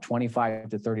costs about $25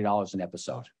 to $30 an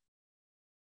episode.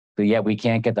 But yet we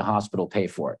can't get the hospital to pay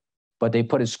for it. But they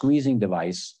put a squeezing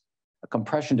device, a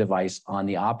compression device on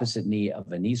the opposite knee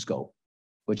of a knee scope,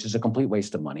 which is a complete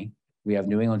waste of money. We have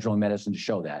New England Journal of Medicine to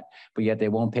show that, but yet they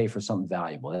won't pay for something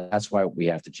valuable. That's why we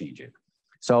have to change it.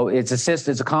 So it's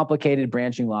a complicated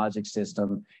branching logic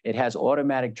system. It has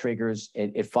automatic triggers.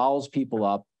 It follows people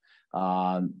up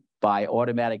by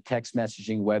automatic text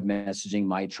messaging, web messaging,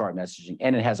 my chart messaging,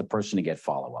 and it has a person to get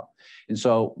follow-up. And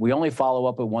so we only follow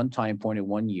up at one time point in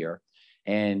 1 year,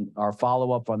 and our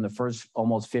follow-up on the first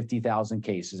almost 50,000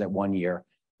 cases at 1 year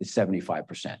is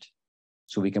 75%.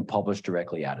 So we can publish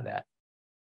directly out of that.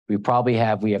 We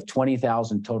have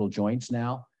 20,000 total joints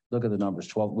now. Look at the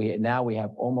numbers, now we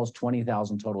have almost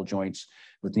 20,000 total joints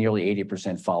with nearly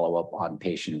 80% follow-up on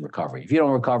patient recovery. If you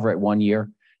don't recover at 1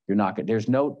 year, you're not good. There's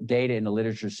no data in the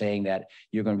literature saying that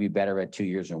you're going to be better at 2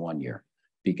 years or 1 year.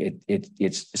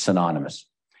 It's synonymous.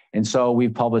 And so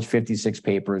we've published 56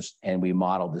 papers and we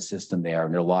modeled the system there.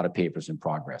 And there are a lot of papers in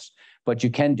progress, but you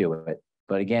can do it.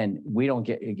 But again, we don't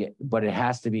but it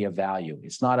has to be of value.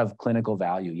 It's not of clinical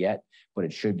value yet, but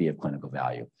it should be of clinical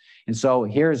value. And so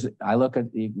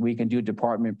we can do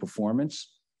department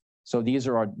performance. So this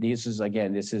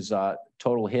is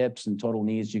total hips and total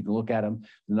knees. You can look at them,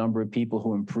 the number of people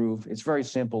who improve. It's very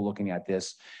simple looking at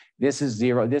this. This is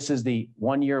 0. This is the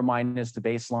 1 year minus the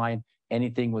baseline.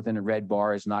 Anything within a red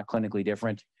bar is not clinically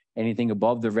different. Anything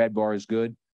above the red bar is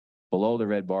good. Below the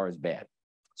red bar is bad.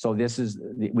 So this is,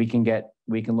 we can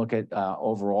look at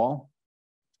overall,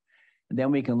 and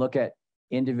then we can look at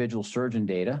individual surgeon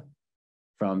data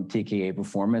from TKA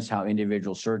performance, how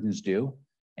individual surgeons do,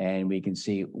 and we can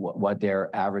see what their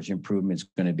average improvement is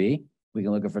going to be. We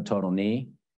can look at for total knee,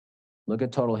 look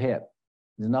at total hip.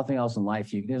 There's nothing else in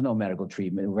life. There's no medical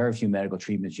treatment. Very few medical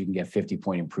treatments you can get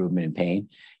 50-point improvement in pain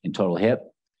in total hip.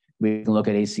 We can look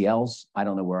at ACLs. I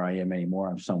don't know where I am anymore.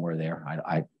 I'm somewhere there.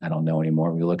 I don't know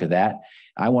anymore. We look at that.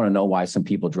 I want to know why some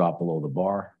people drop below the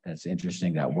bar. That's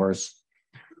interesting. Got worse.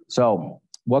 So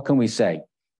what can we say?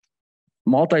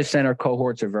 Multi-center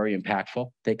cohorts are very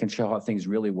impactful. They can show how things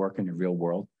really work in the real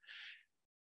world.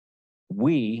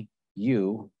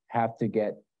 You have to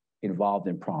get involved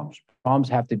in PROMs. PROMs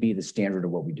have to be the standard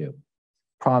of what we do.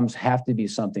 PROMs have to be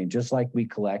something just like we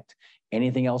collect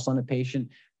anything else on a patient.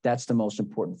 That's the most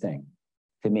important thing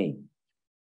to me.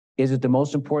 Is it the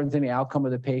most important thing, the outcome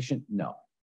of the patient? No.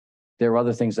 There are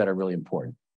other things that are really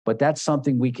important, but that's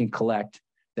something we can collect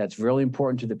that's really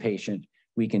important to the patient.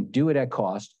 We can do it at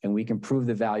cost, and we can prove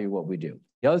the value of what we do.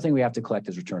 The other thing we have to collect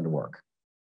is return to work.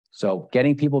 So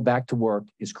getting people back to work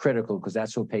is critical because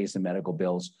that's what pays the medical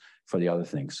bills for the other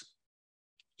things.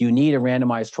 You need a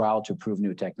randomized trial to prove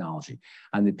new technology.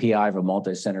 I'm the PI of a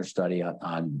multi-center study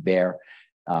on BEAR,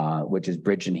 which is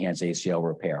bridge enhanced ACL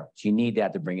repair. So you need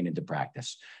that to bring it into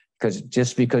practice. Because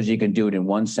just because you can do it in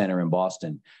one center in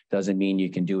Boston doesn't mean you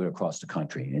can do it across the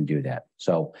country and do that.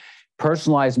 So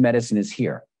personalized medicine is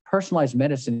here. Personalized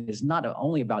medicine is not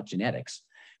only about genetics.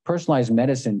 Personalized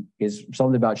medicine is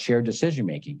something about shared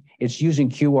decision-making. It's using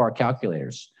QR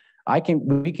calculators.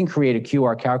 We can create a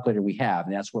QR calculator we have,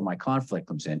 and that's where my conflict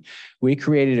comes in. We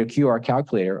created a QR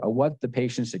calculator of what the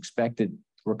patient's expected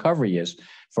recovery is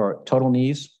for total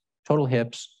knees, total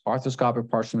hips, arthroscopic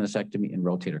partial mastectomy, and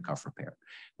rotator cuff repair.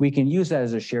 We can use that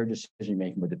as a shared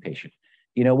decision-making with the patient.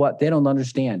 You know what? They don't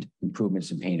understand improvements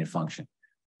in pain and function,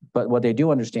 but what they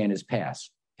do understand is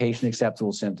PASS, patient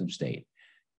acceptable symptom state.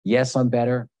 Yes, I'm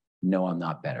better. No, I'm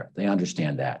not better. They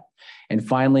understand that. And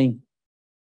finally,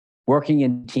 working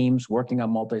in teams, working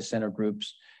on multi-center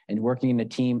groups, and working in a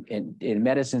team, in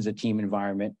medicine's a team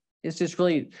environment. It's just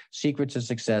really secrets of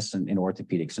success in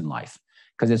orthopedics in life.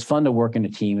 Because it's fun to work in a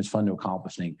team, it's fun to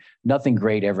accomplish things. Nothing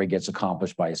great ever gets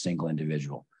accomplished by a single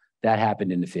individual. That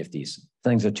happened in the 50s.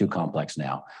 Things are too complex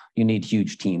now. You need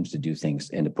huge teams to do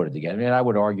things and to put it together. And I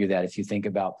would argue that if you think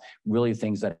about really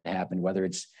things that happen, whether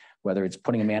it's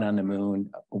putting a man on the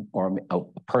moon or a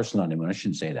person on the moon, I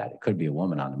shouldn't say that. It could be a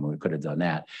woman on the moon. We could have done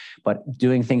that. But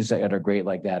doing things that are great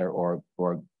like that or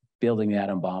building the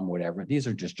atom bomb, whatever, these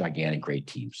are just gigantic, great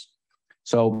teams.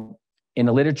 So in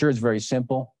the literature, it's very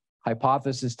simple.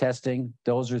 Hypothesis testing,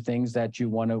 those are things that you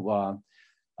want to,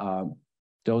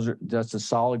 that's a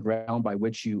solid ground by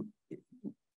which you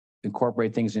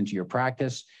incorporate things into your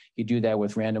practice. You do that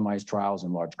with randomized trials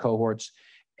and large cohorts.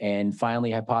 And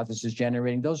finally, hypothesis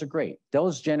generating, those are great.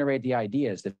 Those generate the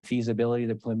ideas, the feasibility,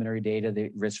 the preliminary data, the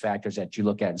risk factors that you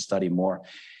look at and study more.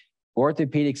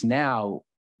 Orthopedics now,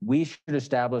 we should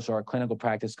establish our clinical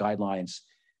practice guidelines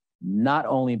not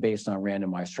only based on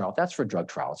randomized trial. That's for drug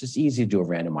trials. It's easy to do a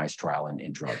randomized trial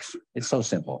in drugs. It's so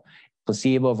simple.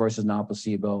 Placebo versus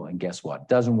non-placebo, and guess what?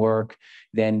 Doesn't work.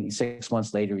 Then 6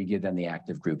 months later, you give them the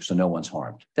active group, so no one's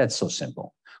harmed. That's so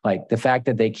simple. Like the fact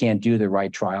that they can't do the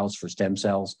right trials for stem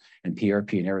cells and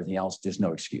PRP and everything else, there's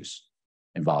no excuse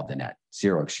involved in that.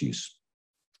 Zero excuse.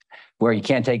 Where you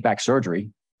can't take back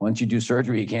surgery. Once you do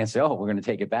surgery, you can't say, oh, we're going to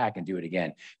take it back and do it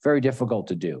again. Very difficult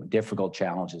to do, difficult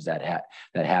challenges that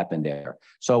happen there.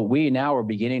 So we now are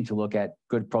beginning to look at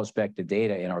good prospective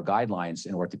data in our guidelines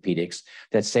in orthopedics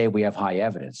that say we have high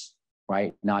evidence,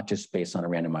 right? Not just based on a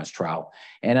randomized trial.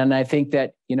 And I think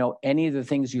that, you know, any of the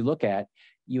things you look at,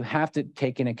 you have to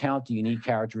take into account the unique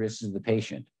characteristics of the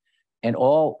patient. And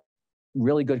all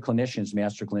really good clinicians,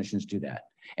 master clinicians do that.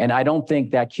 And I don't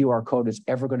think that QR code is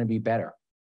ever going to be better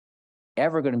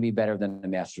than a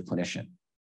master clinician.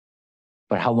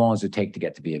 But how long does it take to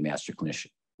get to be a master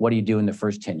clinician? What do you do in the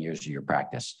first 10 years of your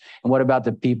practice? And what about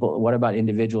the people, what about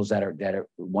individuals that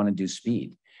want to do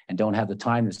speed and don't have the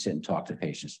time to sit and talk to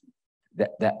patients?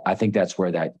 I think that's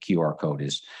where that QR code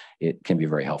is. It can be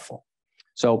very helpful.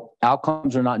 So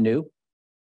outcomes are not new.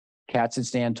 Katz and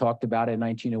Stan talked about it in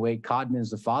 1908. Codman is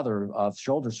the father of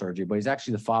shoulder surgery, but he's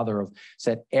actually the father of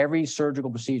said every surgical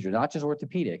procedure, not just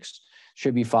orthopedics,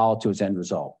 should be followed to its end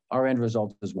result. Our end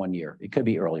result is 1 year. It could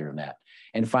be earlier than that.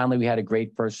 And finally, we had a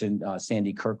great person,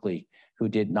 Sandy Kirkley, who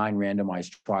did 9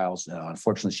 randomized trials.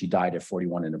 Unfortunately, she died at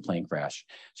 41 in a plane crash.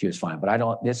 She was fine.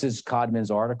 But this is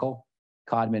Codman's article.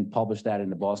 Codman published that in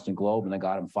the Boston Globe, and they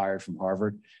got him fired from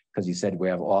Harvard because he said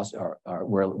we're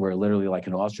literally like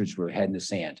an ostrich, we're head in the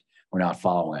sand. We're not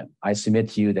following it. I submit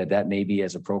to you that that may be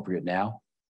as appropriate now.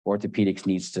 Orthopedics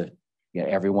needs to,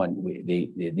 everyone, they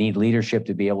need leadership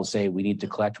to be able to say, we need to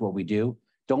collect what we do.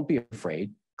 Don't be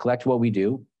afraid. Collect what we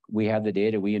do. We have the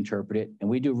data, we interpret it, and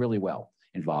we do really well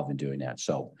involved in doing that.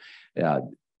 So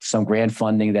some grant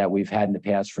funding that we've had in the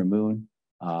past for Moon.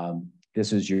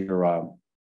 This is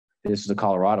the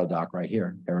Colorado doc right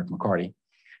here, Eric McCarty,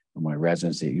 my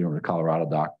residency at University of Colorado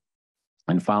doc.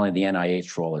 And finally, the NIH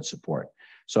for all its support.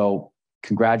 So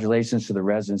congratulations to the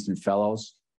residents and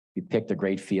fellows. You picked a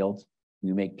great field.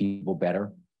 You make people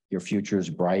better. Your future is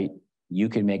bright. You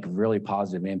can make really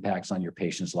positive impacts on your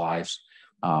patients' lives.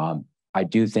 I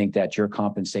do think that your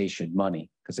compensation, money,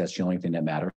 because that's the only thing that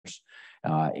matters.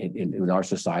 In our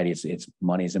society, it's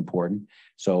money is important.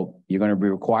 So you're going to be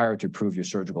required to prove your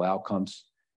surgical outcomes.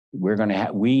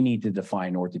 We need to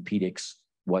define orthopedics,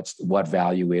 what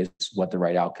value is, what the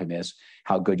right outcome is,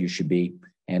 how good you should be.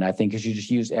 And I think if you just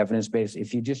use evidence-based,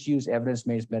 if you just use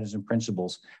evidence-based medicine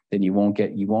principles, then you won't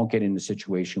get in a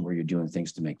situation where you're doing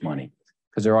things to make money.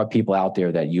 Because there are people out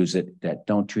there that use it, that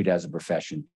don't treat it as a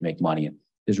profession, make money. And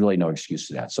there's really no excuse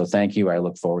to that. So thank you. I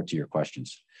look forward to your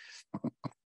questions.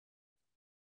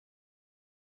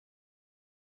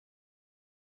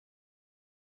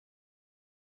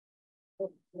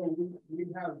 Well, we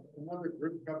have another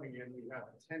group coming in. We have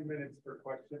 10 minutes for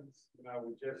questions. And I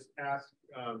would just ask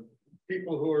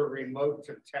people who are remote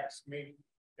to text me.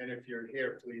 And if you're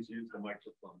here, please use the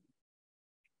microphone.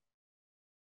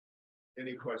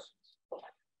 Any questions?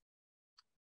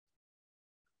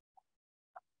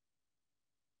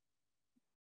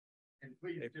 And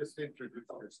please just introduce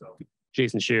yourself.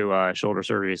 Jason Shu, shoulder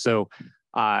surgery. So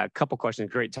a couple questions,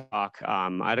 great talk.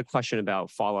 I had a question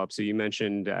about follow-up. So you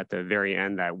mentioned at the very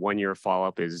end that 1 year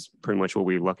follow-up is pretty much what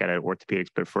we look at orthopedics,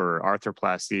 but for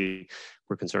arthroplasty,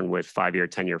 we're concerned with 5 year,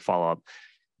 10 year follow-up.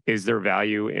 Is there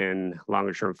value in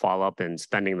longer term follow-up and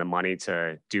spending the money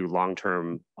to do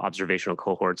long-term observational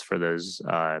cohorts for those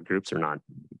groups or not?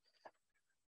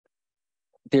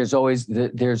 There's always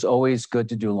good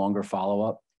to do longer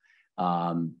follow-up.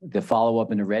 The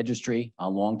follow-up in the registry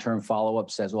on long-term follow-up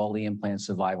says all the implant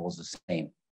survival is the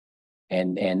same.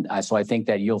 So I think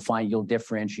that you'll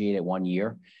differentiate at 1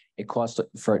 year. It costs,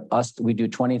 for us, we do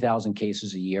 20,000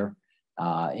 cases a year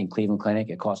in Cleveland Clinic.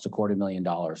 It costs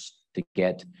 $250,000 to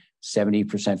get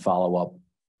 70% follow-up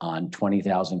on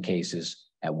 20,000 cases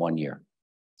at 1 year.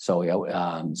 So,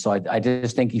 I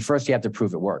just think you have to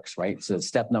prove it works, right? So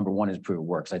step number one is prove it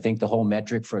works. I think the whole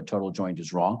metric for a total joint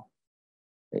is wrong.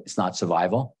 It's not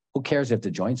survival. Who cares if the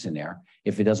joint's in there?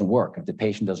 If it doesn't work, if the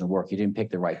patient doesn't work, you didn't pick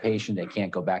the right patient, they can't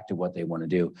go back to what they want to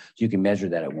do. So you can measure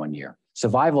that at 1 year.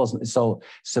 Survival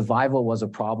was a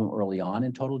problem early on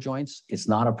in total joints. It's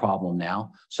not a problem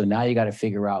now. So now you got to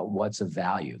figure out what's of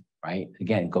value, right?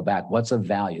 Again, go back. What's of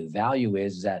value? The value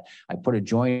is that I put a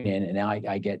joint in and now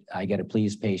I get a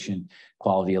pleased patient,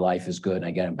 quality of life is good, and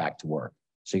I get them back to work.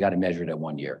 So you got to measure it at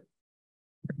 1 year.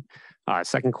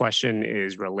 Second question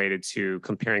is related to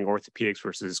comparing orthopedics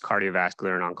versus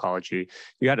cardiovascular and oncology.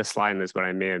 You had a slide in this, but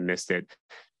I may have missed it.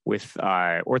 With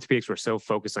orthopedics, we're so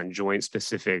focused on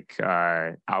joint-specific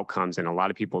outcomes, and a lot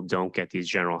of people don't get these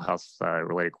general health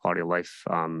related quality of life,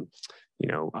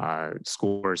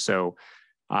 scores. So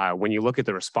when you look at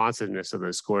the responsiveness of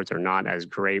those scores, they're not as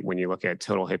great when you look at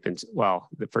total hip.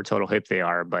 For total hip they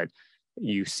are, but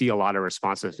you see a lot of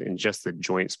responsiveness in just the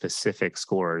joint-specific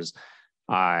scores.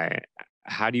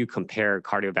 How do you compare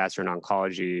cardiovascular and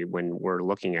oncology when we're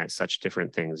looking at such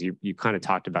different things? You kind of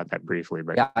talked about that briefly,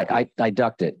 but yeah, I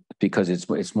ducked it because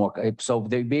it's more. So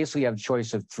they basically have a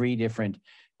choice of 3 different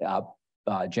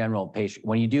general patient.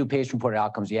 When you do patient-reported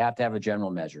outcomes, you have to have a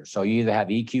general measure. So you either have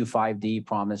EQ5D,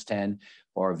 PROMIS 10,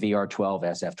 or VR12,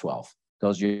 SF12.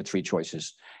 Those are your 3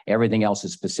 choices. Everything else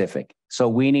is specific. So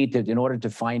we need to, in order to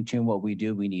fine-tune what we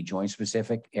do, we need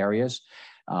joint-specific areas.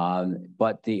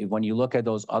 But when you look at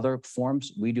those other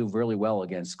forms, we do really well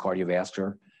against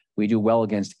cardiovascular. We do well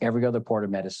against every other part of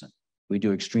medicine. We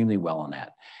do extremely well on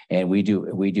that, and we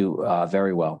do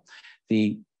very well.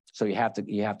 So you have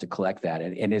to collect that,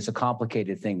 and it's a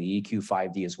complicated thing. The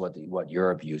EQ5D is what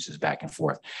Europe uses back and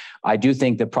forth. I do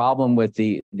think the problem with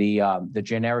the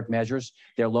generic measures,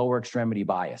 they're lower extremity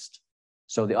biased.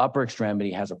 So the upper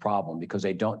extremity has a problem because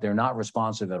they're not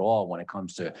responsive at all when it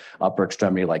comes to upper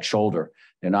extremity like shoulder.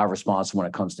 They're not responsive when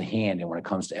it comes to hand, and when it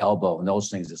comes to elbow and those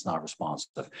things, it's not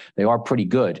responsive. They are pretty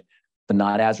good, but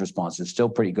not as responsive. It's still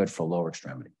pretty good for lower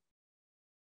extremity.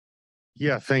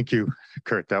 Yeah, thank you,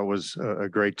 Kurt. That was a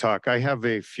great talk. I have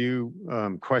a few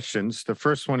questions. The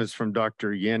first one is from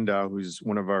Dr. Yanda, who's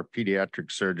one of our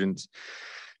pediatric surgeons.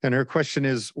 And her question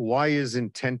is, why is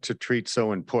intent to treat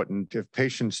so important? If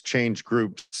patients change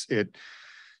groups, it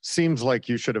seems like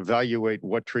you should evaluate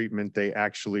what treatment they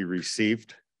actually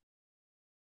received.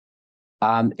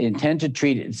 Intent to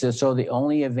treat. So the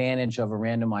only advantage of a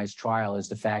randomized trial is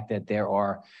the fact that there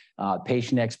are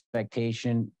patient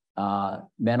expectation,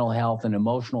 mental health and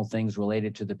emotional things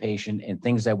related to the patient and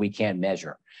things that we can't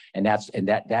measure. And that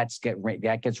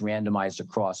gets randomized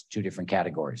across two different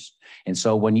categories. And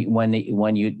so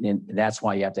and that's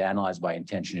why you have to analyze by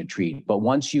intention to treat. But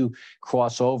once you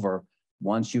cross over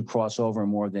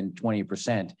more than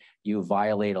 20%, you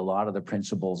violate a lot of the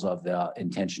principles of the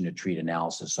intention to treat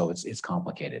analysis. So it's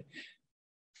complicated.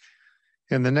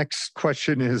 And the next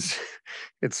question is,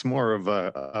 it's more of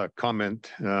a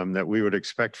comment that we would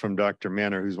expect from Dr.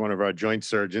 Manner, who's one of our joint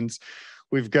surgeons.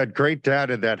 We've got great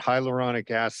data that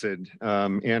hyaluronic acid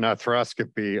and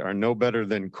arthroscopy are no better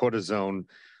than cortisone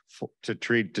to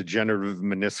treat degenerative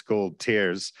meniscal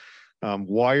tears.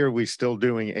 Why are we still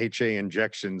doing HA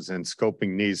injections and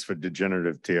scoping knees for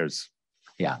degenerative tears?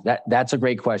 Yeah, that's a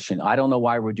great question. I don't know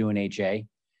why we're doing HA,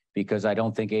 because I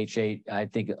don't think I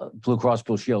think Blue Cross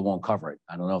Blue Shield won't cover it.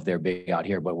 I don't know if they're big out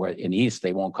here, but we're in the East,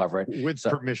 they won't cover it. With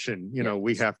permission, you know,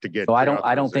 we have to get. So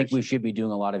I don't think we should be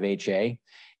doing a lot of HA.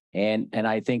 And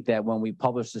I think that when we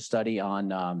published a study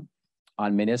on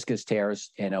meniscus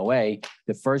tears and OA,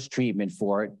 the first treatment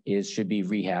for it should be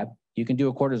rehab. You can do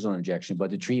a cortisone injection,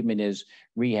 but the treatment is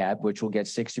rehab, which will get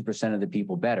 60% of the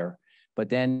people better. But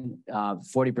then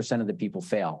 40% of the people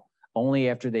fail. Only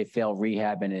after they fail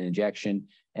rehab and an injection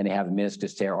and they have a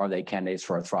meniscus tear are they candidates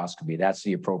for arthroscopy. That's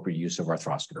the appropriate use of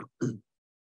arthroscopy.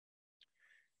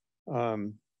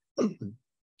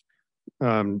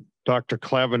 Dr.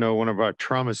 Clavino, one of our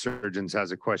trauma surgeons,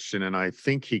 has a question, and I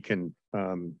think he can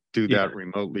do that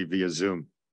remotely via Zoom.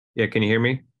 Yeah, can you hear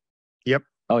me? Yep.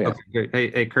 Oh, yeah. Okay,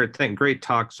 great. Hey, Kurt, great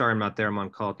talk. Sorry I'm not there. I'm on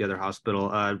call at the other hospital.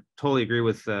 Totally agree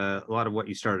with a lot of what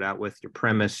you started out with. Your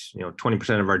premise,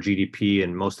 20% of our GDP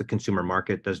and most of the consumer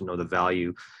market doesn't know the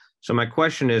value. So my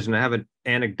question is, and I have an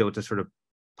anecdote to sort of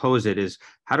pose it, is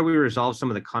how do we resolve some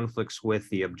of the conflicts with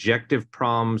the objective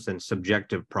problems and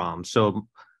subjective problems? So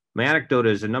my anecdote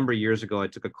is, a number of years ago, I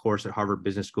took a course at Harvard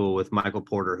Business School with Michael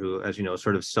Porter, who, as you know,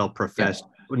 sort of self-professed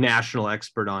national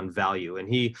expert on value. And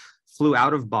he flew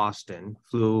out of Boston,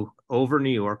 flew over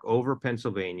New York, over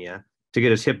Pennsylvania to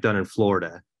get his hip done in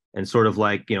Florida. And sort of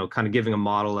like, kind of giving a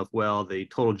model of, well, the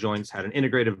total joints had an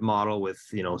integrative model with,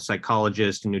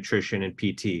 psychologist and nutrition and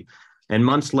PT. And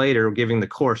months later, giving the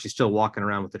course, he's still walking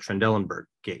around with the Trendelenburg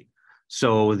gait.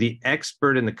 So the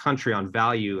expert in the country on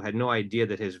value had no idea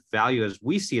that his value, as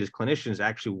we see it as clinicians,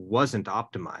 actually wasn't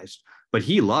optimized, but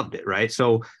he loved it, right?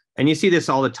 So, and you see this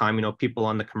all the time, people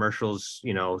on the commercials,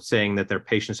 saying that their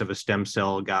patients have a stem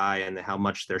cell guy and how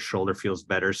much their shoulder feels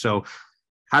better. So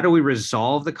how do we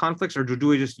resolve the conflicts, or do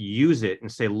we just use it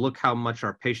and say, look how much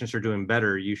our patients are doing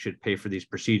better, you should pay for these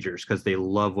procedures because they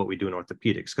love what we do in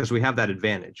orthopedics, because we have that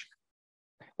advantage?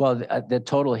 Well, the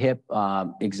total hip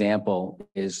example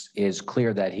is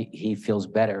clear that he feels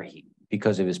better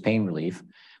because of his pain relief,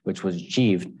 which was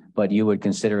achieved, but you would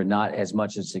consider it not as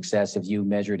much a success if you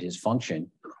measured his function,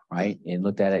 right? And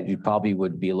looked at it, you probably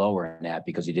would be lower in that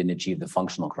because he didn't achieve the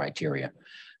functional criteria.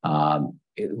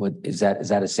 Is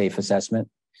that a safe assessment?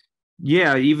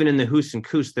 Yeah, even in the Hoos and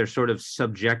Koos, they're sort of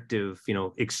subjective,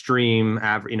 extreme,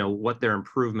 average, what their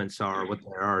improvements are, what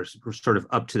they are sort of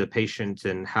up to the patient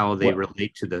and how they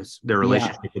relate to their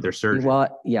relationship with their surgeon.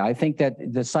 Well, yeah, I think that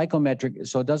the psychometric,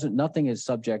 so nothing is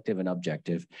subjective and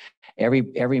objective.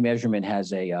 Every measurement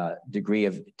has a degree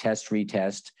of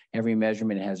retest. Every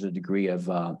measurement has a degree of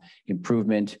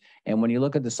improvement. And when you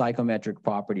look at the psychometric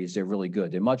properties, they're really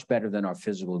good. They're much better than our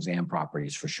physical exam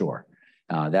properties for sure.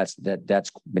 That's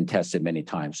been tested many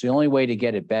times. So the only way to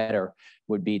get it better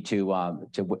would be to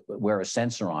wear a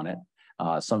sensor on it,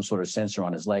 some sort of sensor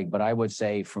on his leg. But I would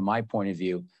say, from my point of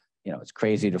view, it's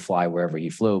crazy to fly wherever he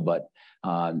flew, but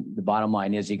the bottom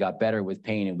line is he got better with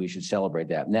pain, and we should celebrate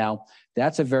that. Now,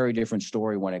 that's a very different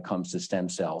story when it comes to stem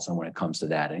cells and when it comes to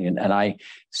that. And I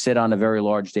sit on a very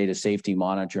large data safety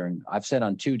monitoring. I've sat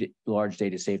on two large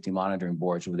data safety monitoring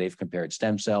boards where they've compared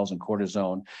stem cells and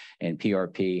cortisone and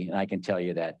PRP. And I can tell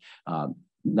you that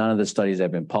none of the studies that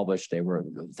have been published, they were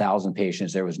 1,000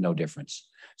 patients, there was no difference.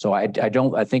 So I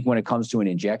think when it comes to an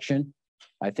injection,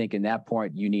 I think in that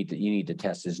point, you need to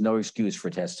test. There's no excuse for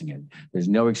testing it. There's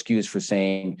no excuse for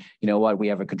saying, you know what, we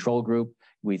have a control group.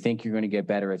 We think you're going to get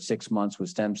better at 6 months with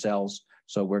stem cells.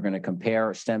 So we're going to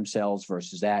compare stem cells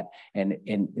versus that. And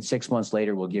 6 months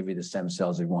later, we'll give you the stem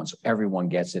cells everyone. So everyone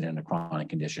gets it in a chronic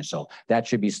condition. So that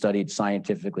should be studied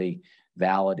scientifically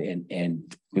valid.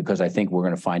 And because I think we're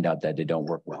going to find out that they don't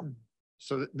work well.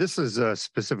 So this is a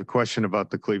specific question about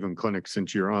the Cleveland Clinic,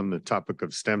 since you're on the topic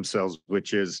of stem cells,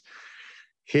 which is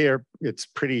here, it's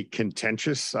pretty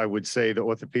contentious. I would say the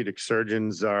orthopedic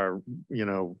surgeons are,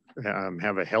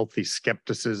 have a healthy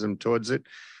skepticism towards it,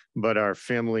 but our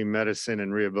family medicine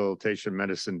and rehabilitation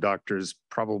medicine doctors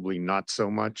probably not so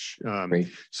much.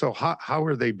 So how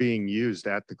are they being used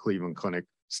at the Cleveland Clinic,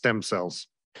 stem cells?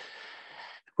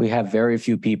 We have very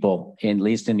few people, at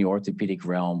least in the orthopedic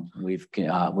realm. We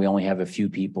only have a few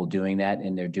people doing that,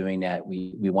 and they're doing that.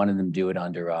 We wanted them to do it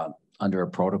under a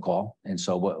protocol, and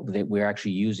so we're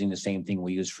actually using the same thing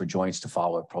we use for joints to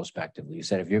follow it prospectively. You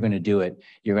said if you're going to do it,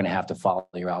 you're going to have to follow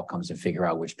your outcomes and figure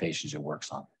out which patients it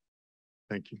works on.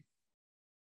 Thank you.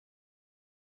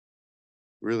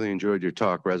 Really enjoyed your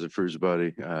talk, Reza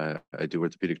Firzabadi. I do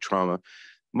orthopedic trauma.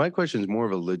 My question is more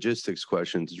of a logistics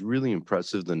question. It's really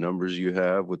impressive the numbers you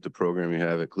have with the program you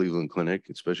have at Cleveland Clinic,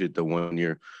 especially at the 1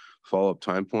 year follow-up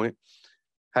time point.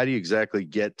 How do you exactly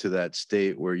get to that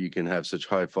state where you can have such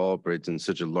high follow-up rates and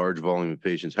such a large volume of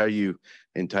patients? How are you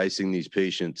enticing these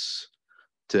patients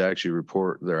to actually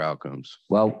report their outcomes?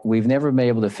 Well, we've never been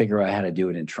able to figure out how to do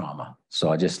it in trauma. So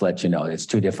I just let you know, it's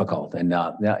too difficult. And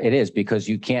it is, because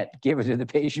you can't give it to the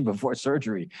patient before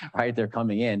surgery, right? They're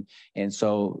coming in. And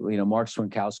so, Mark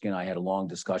Swinkowski and I had a long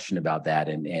discussion about that.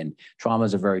 And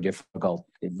traumas are very difficult,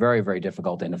 very, very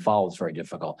difficult. And the follow-up is very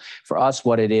difficult. For us,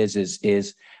 what it is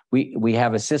we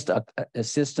have a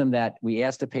system that we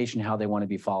ask the patient how they want to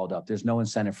be followed up. There's no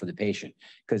incentive for the patient,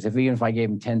 because even if I gave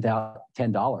them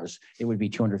 $10, it would be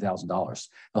 $200,000.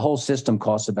 The whole system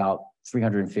costs about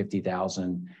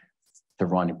 $350,000 to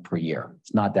run per year.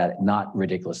 It's not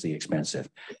ridiculously expensive,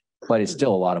 but it's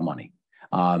still a lot of money.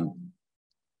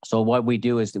 So what we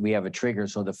do is that we have a trigger.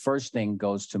 So the first thing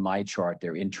goes to my chart,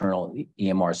 their internal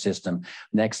EMR system.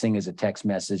 Next thing is a text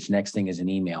message. Next thing is an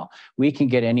email. We can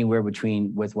get anywhere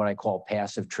with what I call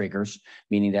passive triggers,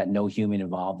 meaning that no human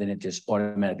involved in it, just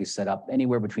automatically set up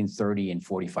anywhere between 30 and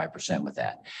 45% with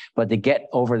that. But to get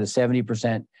over the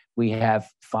 70%, we have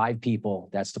 5 people.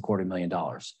 That's the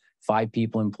 $250,000. 5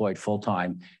 people employed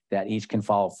full-time that each can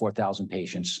follow 4,000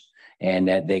 patients, and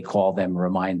that they call them,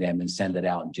 remind them, and send it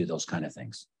out and do those kind of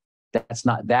things. That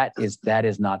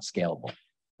is not scalable.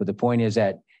 But the point is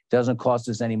that it doesn't cost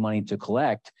us any money to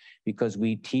collect, because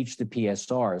we teach the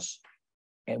PSRs,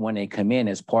 and when they come in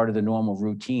as part of the normal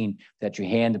routine, that you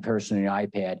hand the person an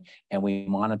iPad and we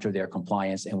monitor their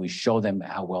compliance and we show them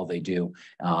how well they do,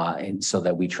 and so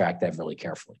that we track that really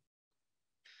carefully.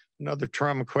 Another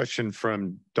trauma question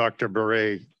from Dr.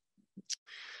 Beret.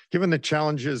 Given the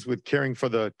challenges with caring for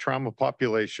the trauma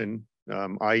population,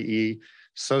 i.e.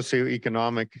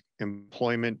 socioeconomic,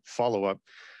 employment, follow-up,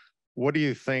 what do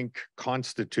you think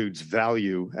constitutes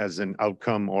value as an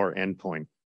outcome or endpoint?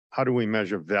 How do we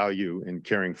measure value in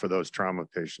caring for those trauma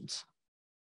patients?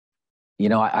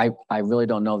 I really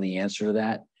don't know the answer to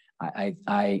that.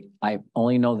 I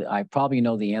only know that I probably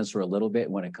know the answer a little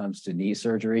bit when it comes to knee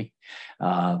surgery,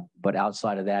 but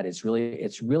outside of that, it's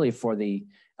really for the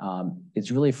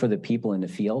people in the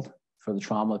field, for the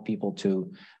trauma people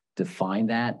to define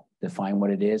what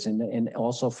it is, and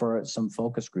also for some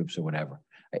focus groups or whatever.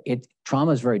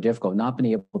 Trauma is very difficult. Not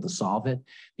being able to solve it.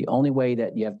 The only way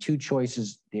that you have two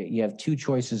choices. You have 2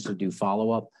 choices to do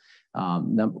follow-up.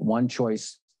 One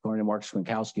choice, according to Mark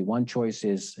Swinkowski, one choice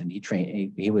is, and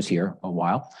he was here a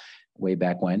while, way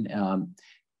back when.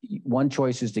 One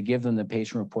choice is to give them the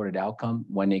patient-reported outcome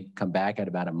when they come back at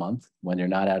about a month, when they're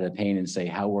not out of pain, and say,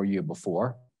 how were you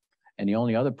before? And the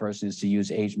only other person is to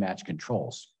use age-matched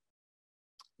controls,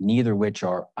 neither which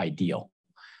are ideal.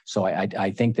 So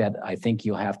I think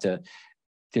you'll have to,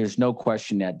 there's no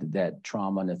question that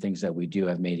trauma and the things that we do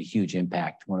have made a huge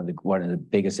impact, one of the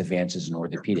biggest advances in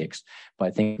orthopedics. But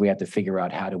I think we have to figure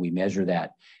out, how do we measure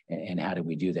that, and how do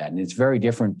we do that? And it's very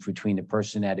different between the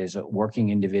person that is a working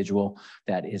individual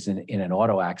that is in an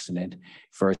auto accident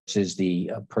versus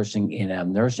the person in a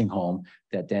nursing home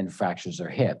that then fractures their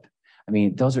hip. I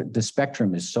mean, the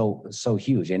spectrum is so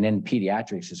huge, and then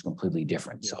pediatrics is completely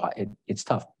different. So it's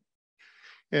tough.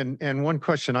 And one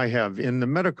question I have, in the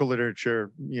medical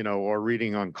literature, or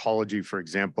reading oncology, for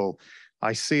example,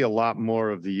 I see a lot more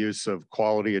of the use of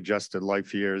quality adjusted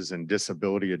life years and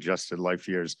disability adjusted life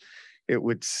years. It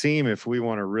would seem, if we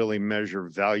want to really measure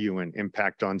value and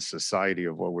impact on society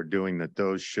of what we're doing, that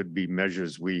those should be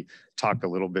measures we talk a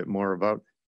little bit more about.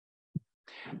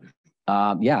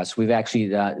 Yes, we've actually,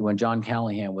 when John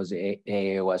Callahan was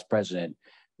AAOS president,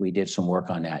 We did some work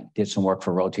on that, did some work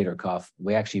for rotator cuff.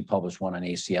 We actually published one on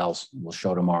ACLs. We'll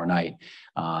show tomorrow night.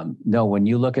 No, when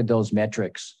you look at those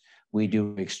metrics, we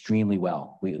do extremely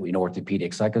well. We in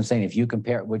orthopedics. Like I'm saying, if you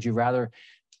compare, would you rather,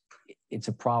 it's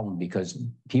a problem because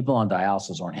people on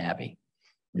dialysis aren't happy.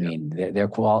 I mean, their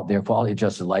quality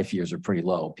adjusted life years are pretty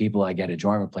low. People that get a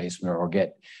joint replacement or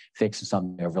get fixed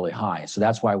something are really high. So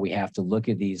that's why we have to look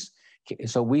at these.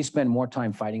 So we spend more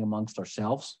time fighting amongst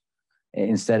ourselves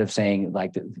instead of saying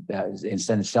like,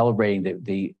 instead of celebrating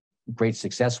the great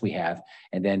success we have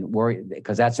and then worry,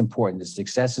 because that's important. The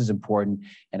success is important.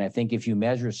 And I think if you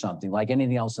measure something like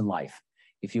anything else in life,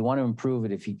 if you want to improve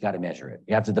it, if you got to measure it,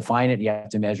 you have to define it, you have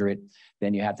to measure it,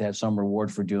 then you have to have some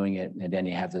reward for doing it, and then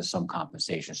you have to some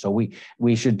compensation. So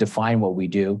we should define what we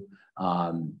do.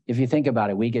 If you think about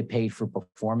it, we get paid for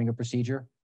performing a procedure.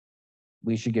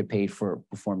 We should get paid for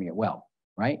performing it well,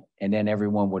 right? And then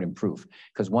everyone would improve.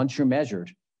 Because once you're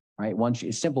measured, right? Once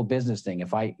a simple business thing,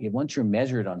 once you're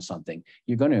measured on something,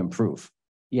 you're going to improve.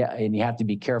 Yeah, and you have to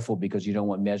be careful because you don't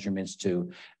want measurements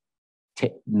to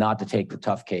not to take the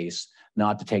tough case,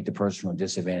 not to take the person from a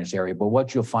disadvantaged area. But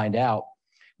what you'll find out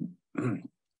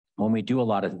when we do a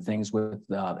lot of things with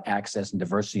access and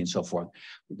diversity and so forth,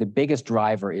 the biggest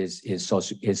driver is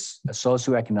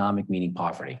socioeconomic, meaning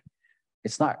poverty.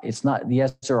 It's not,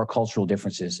 yes, there are cultural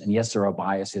differences, and yes, there are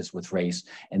biases with race,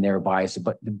 and there are biases,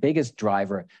 but the biggest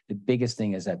driver, the biggest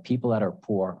thing is that people that are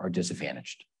poor are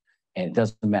disadvantaged. And it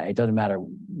doesn't matter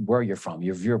where you're from.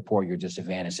 If you're poor, you're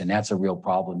disadvantaged, and that's a real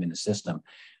problem in the system.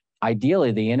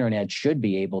 Ideally, the internet should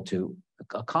be able to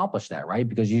accomplish that, right?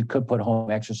 Because you could put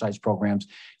home exercise programs,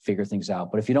 figure things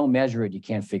out. But if you don't measure it, you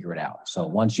can't figure it out. So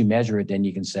once you measure it, then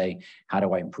you can say, how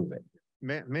do I improve it?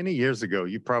 Many years ago,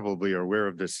 you probably are aware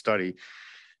of this study.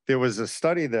 There was a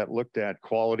study that looked at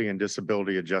quality and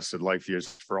disability adjusted life years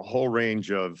for a whole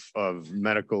range of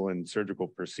medical and surgical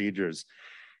procedures.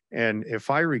 And if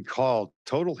I recall,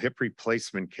 total hip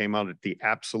replacement came out at the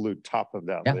absolute top of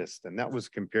that list. And that was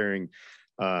comparing,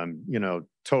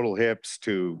 total hips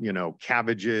to,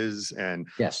 cabbages and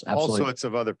all sorts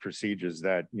of other procedures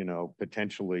that,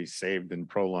 potentially saved and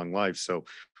prolonged life. So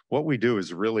what we do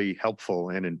is really helpful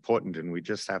and important, and we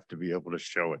just have to be able to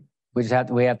show it. We have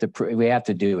to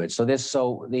do it.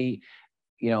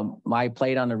 My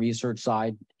plate on the research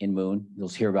side in Moon, you'll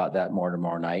hear about that more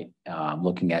tomorrow night,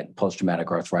 looking at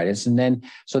post-traumatic arthritis. And then,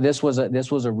 so this was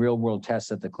a real world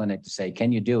test at the clinic to say,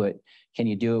 can you do it? Can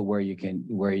you do it where you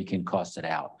can cost it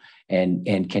out?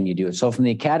 And can you do it? So from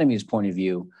the Academy's point of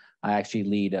view, I actually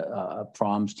lead a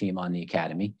PROMS team on the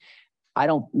Academy.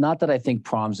 Not that I think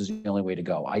PROMS is the only way to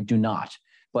go. I do not.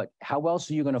 But how else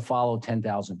are you going to follow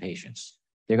 10,000 patients?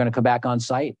 They're going to come back on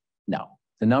site? No.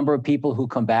 The number of people who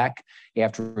come back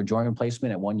after a joint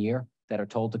replacement at 1 year that are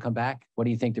told to come back, what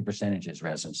do you think the percentage is,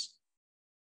 residents?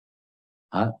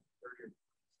 Huh?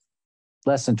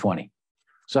 Less than 20.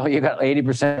 So you got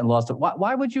 80% lost.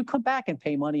 Why would you come back and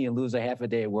pay money and lose a half a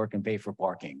day of work and pay for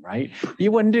parking, right? You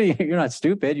wouldn't do. You're not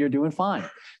stupid. You're doing fine.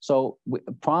 So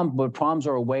PROMs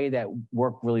are a way that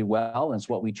work really well, and it's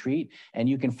what we treat. And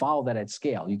you can follow that at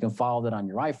scale. You can follow that on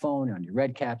your iPhone, on your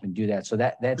Red Cap, and do that. So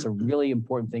that's a really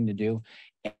important thing to do.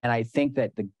 And I think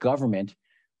that the government,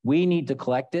 we need to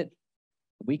collect it.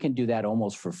 We can do that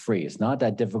almost for free. It's not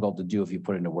that difficult to do if you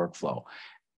put it into workflow.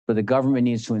 But the government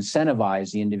needs to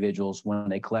incentivize the individuals when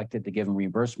they collect it to give them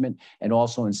reimbursement, and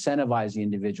also incentivize the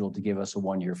individual to give us a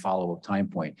 1 year follow-up time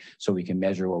point so we can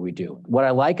measure what we do. What I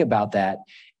like about that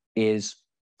is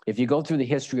if you go through the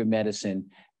history of medicine,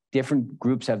 different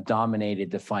groups have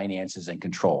dominated the finances and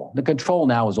control. The control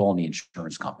now is all in the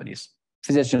insurance companies.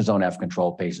 Physicians don't have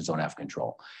control, patients don't have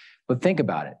control. But think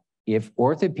about it. If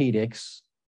orthopedics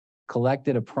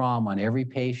collected a PROM on every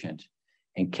patient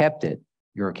and kept it,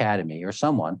 your academy or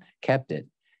someone kept it,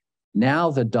 now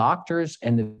the doctors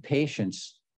and the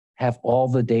patients have all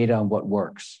the data on what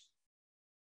works.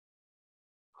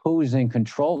 Who's in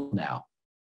control now?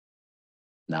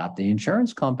 Not the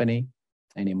insurance company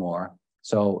anymore.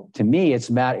 So to me, it's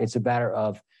a matter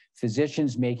of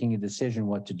physicians making a decision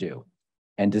what to do.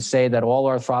 And to say that all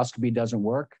arthroscopy doesn't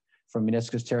work for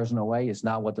meniscus tears in OA is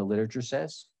not what the literature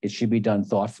says. It should be done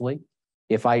thoughtfully.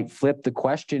 If I flip the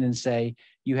question and say,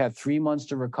 you have 3 months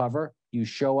to recover, you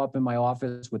show up in my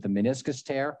office with a meniscus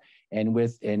tear and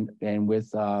with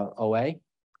OA,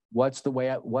 what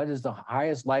is the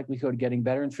highest likelihood of getting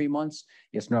better in 3 months?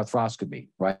 It's an arthroscopy,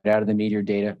 right out of the Meteor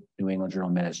data, New England Journal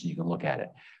of Medicine, you can look at it.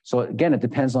 So again, it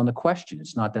depends on the question.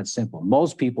 It's not that simple.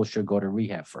 Most people should go to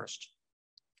rehab first.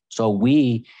 So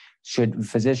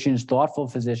thoughtful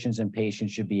physicians and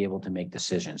patients should be able to make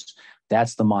decisions.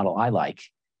 That's the model I like.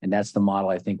 And that's the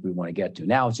model I think we want to get to.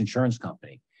 Now it's insurance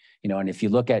company. You know, and if you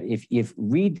look at,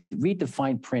 read the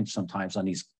fine print sometimes on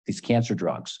these cancer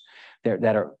drugs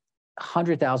that are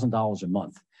 $100,000 a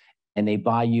month, and they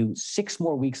buy you 6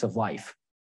 more weeks of life.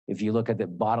 If you look at the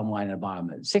bottom line and the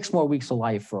bottom, 6 more weeks of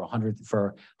life for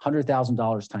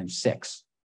 $100,000 times 6.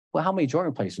 Well, how many joint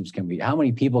replacements how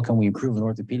many people can we improve in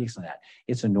orthopedics on that?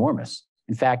 It's enormous.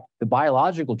 In fact, the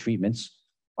biological treatments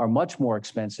are much more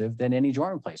expensive than any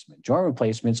joint replacement. Joint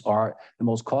replacements are the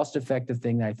most cost-effective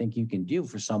thing that I think you can do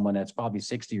for someone that's probably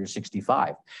 60 or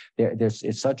 65.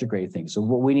 It's such a great thing. So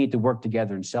we need to work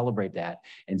together and celebrate that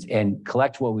and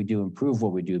collect what we do, improve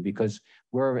what we do, because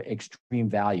we're extreme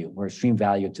value. We're extreme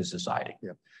value to society.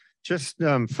 Yeah. Just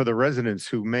for the residents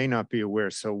who may not be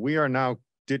aware, so we are now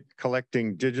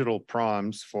collecting digital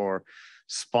proms for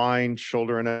spine,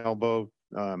 shoulder and elbow,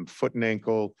 foot and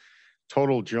ankle,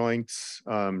 total joints,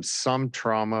 some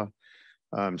trauma.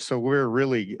 So we're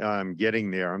really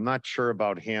getting there. I'm not sure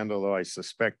about hand, although I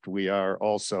suspect we are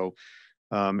also.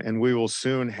 And we will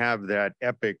soon have that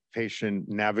Epic patient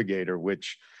navigator,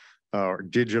 or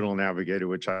digital navigator,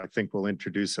 which I think will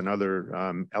introduce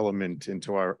another element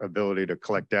into our ability to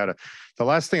collect data. The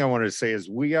last thing I wanted to say is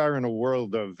we are in a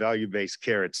world of value-based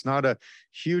care. It's not a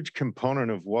huge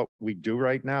component of what we do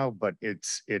right now, but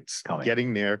it's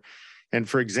getting there. And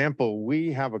for example,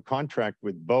 we have a contract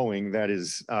with Boeing that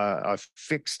is a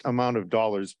fixed amount of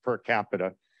dollars per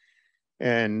capita.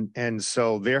 And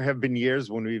so there have been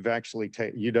years when we've actually,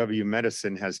 UW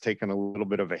Medicine has taken a little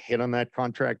bit of a hit on that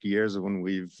contract, years when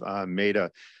we've made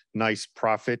a nice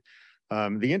profit.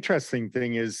 The interesting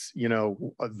thing is, you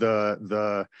know,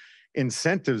 the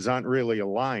incentives aren't really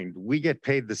aligned. We get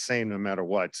paid the same no matter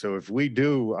what. So if we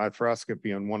do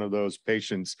arthroscopy on one of those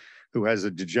patients who has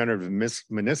a degenerative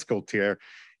meniscal tear,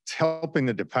 it's helping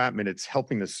the department, it's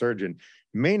helping the surgeon,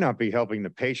 may not be helping the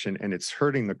patient, and it's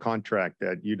hurting the contract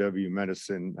that UW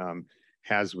Medicine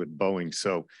has with Boeing.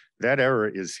 So that error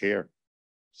is here.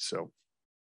 So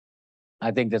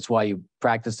I think that's why you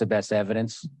practice the best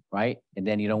evidence, right? And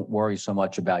then you don't worry so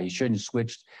much about, you shouldn't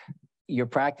switch your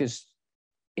practice.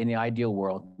 In the ideal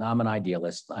world, now I'm an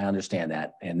idealist, I understand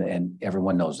that, and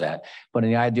everyone knows that. But in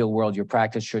the ideal world, your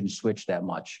practice shouldn't switch that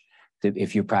much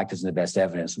if you're practicing the best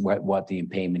evidence, what the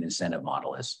payment incentive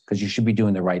model is, because you should be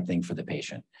doing the right thing for the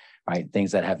patient, right?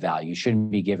 Things that have value. You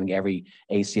shouldn't be giving every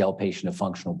ACL patient a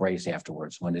functional brace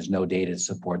afterwards when there's no data to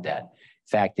support that. In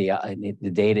fact,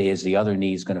 the data is the other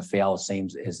knee is going to fail the same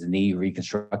as the knee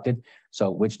reconstructed. So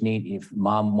which knee, if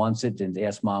mom wants it, then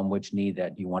ask mom which knee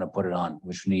that you want to put it on,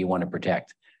 which knee you want to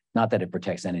protect. Not that it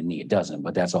protects any knee, it doesn't,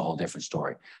 but that's a whole different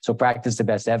story. So practice the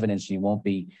best evidence, you won't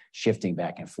be shifting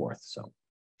back and forth. So.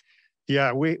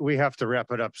 Yeah, we have to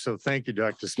wrap it up. So thank you,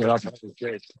 Dr. Spindler.